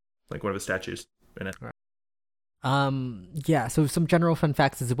statues in it. Yeah, so some general fun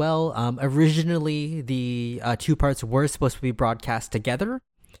facts as well. Originally, the 2 parts were supposed to be broadcast together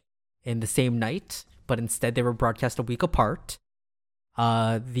in the same night, but instead they were broadcast a week apart.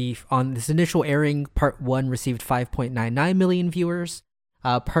 On this initial airing, part 1 received 5.99 million viewers.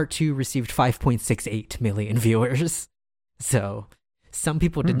 Part 2 received 5.68 million viewers. So some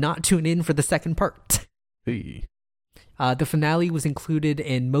people did not tune in for the second part. Hey. The finale was included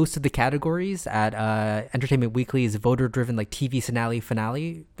in most of the categories at Entertainment Weekly's voter-driven TV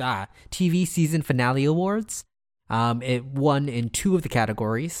season finale awards. It won in 2 of the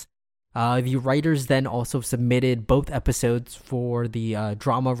categories. The writers then also submitted both episodes for the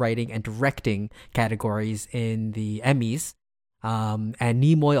drama writing and directing categories in the Emmys. And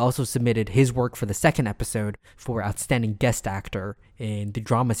Nimoy also submitted his work for the second episode for Outstanding Guest Actor in the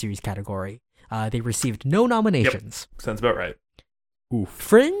drama series category. They received no nominations. Yep. Sounds about right. Oof.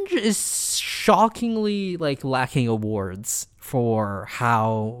 Fringe is shockingly lacking awards for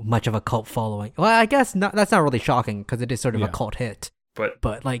how much of a cult following. Well, I guess that's not really shocking because it is sort of a cult hit. But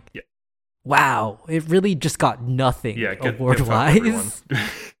yeah. Wow, it really just got nothing award good fuck, everyone. wise.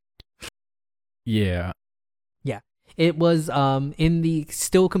 Yeah. It was in the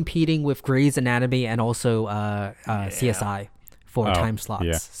still competing with Grey's Anatomy and also CSI for time slots.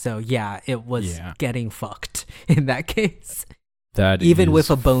 Yeah. So yeah, it was getting fucked in that case. That even is with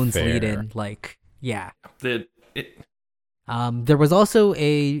a Bones fair. lead in, yeah. It There was also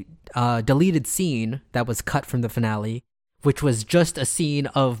a deleted scene that was cut from the finale, which was just a scene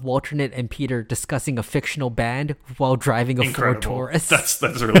of Walternate and Peter discussing a fictional band while driving a Ford Taurus. That's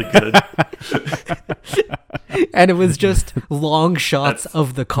really good. And it was just long shots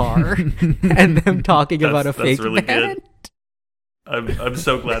of the car and them talking about a fake really band. Good. I'm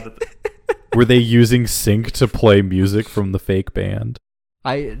so glad that. Were they using sync to play music from the fake band?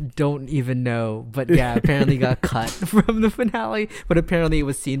 I don't even know, but yeah, apparently got cut from the finale, but apparently it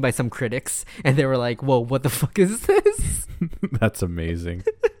was seen by some critics, and they were like, whoa, what the fuck is this? That's amazing.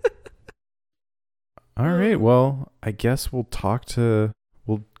 All right, well, I guess we'll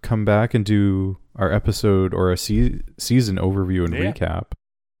come back and do our episode or a season overview and recap.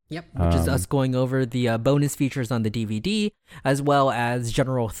 Yep, which is us going over the bonus features on the DVD, as well as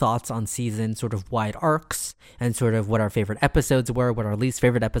general thoughts on season sort of wide arcs, and sort of what our favorite episodes were, what our least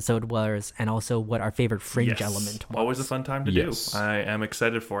favorite episode was, and also what our favorite Fringe element was. Always a fun time to do. I am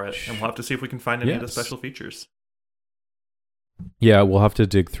excited for it, and we'll have to see if we can find any of the special features. Yeah, we'll have to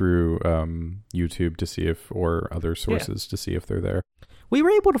dig through YouTube to see or other sources to see if they're there. We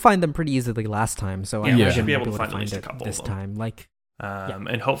were able to find them pretty easily last time, so I we imagine should be we'll able to find at find least a it couple this of them. time.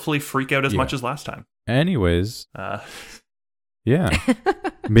 And hopefully freak out as much as last time. Anyways, yeah,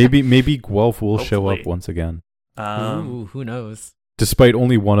 maybe Guelph will show up once again. Ooh, who knows? Despite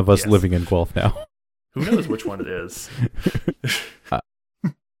only one of us living in Guelph now. Who knows which one it is?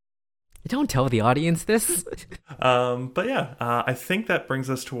 Don't tell the audience this. But yeah, I think that brings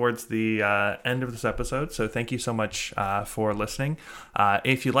us towards the end of this episode. So thank you so much for listening.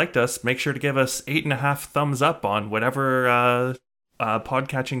 If you liked us, make sure to give us 8.5 thumbs up on whatever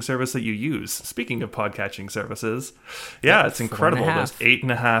podcatching service that you use. Speaking of podcatching services, yeah, it's incredible. Those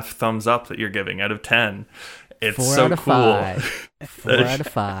 8.5 thumbs up that you're giving out of 10. It's 4 so out of cool. 5. 4 out of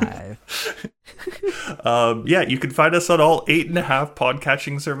 5. Yeah, you can find us on all 8.5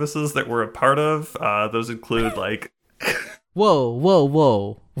 podcatching services that we're a part of. Those include like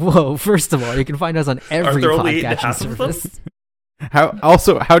Whoa. First of all, you can find us on every there only podcatching 8.5 of them? service.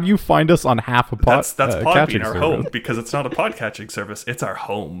 How do you find us on half a that's catching Podbean, our service? home, because it's not a podcatching service, it's our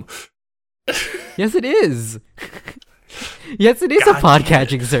home. Yes, it is. Yes, it is a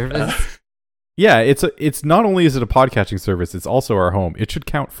podcatching service. Yeah, it's not only is it a podcatching service, it's also our home. It should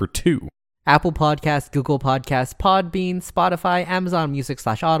count for 2. Apple Podcasts, Google Podcasts, Podbean, Spotify, Amazon Music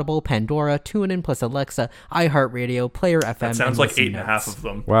 /Audible, Pandora, TuneIn plus Alexa, iHeartRadio, Player FM. That sounds like 8.5 of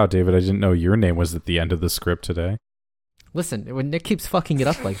them. Wow, David, I didn't know your name was at the end of the script today. Listen, when Nick keeps fucking it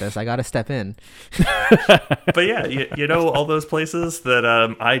up like this, I gotta step in. But yeah, you know, all those places that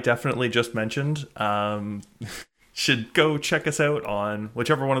I definitely just mentioned, should go check us out on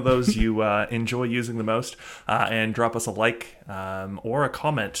whichever one of those you enjoy using the most, and drop us a like or a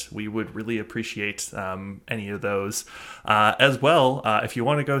comment. We would really appreciate any of those. As well, if you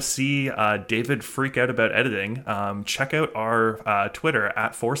want to go see David freak out about editing, check out our Twitter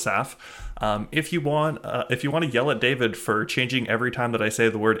at Forsaf. If you want to yell at David for changing every time that I say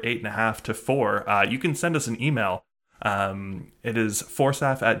the word 8.5 to 4, you can send us an email. It is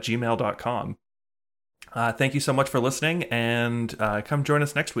forsaf@gmail.com. Thank you so much for listening, and come join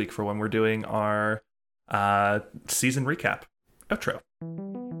us next week for when we're doing our season recap. Outro.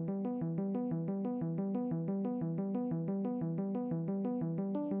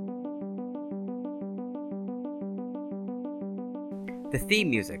 The theme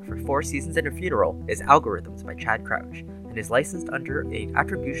music for 4 Seasons and a Funeral is Algorithms by Chad Crouch and is licensed under a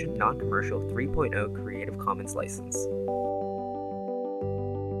Attribution Non-Commercial 3.0 Creative Commons license.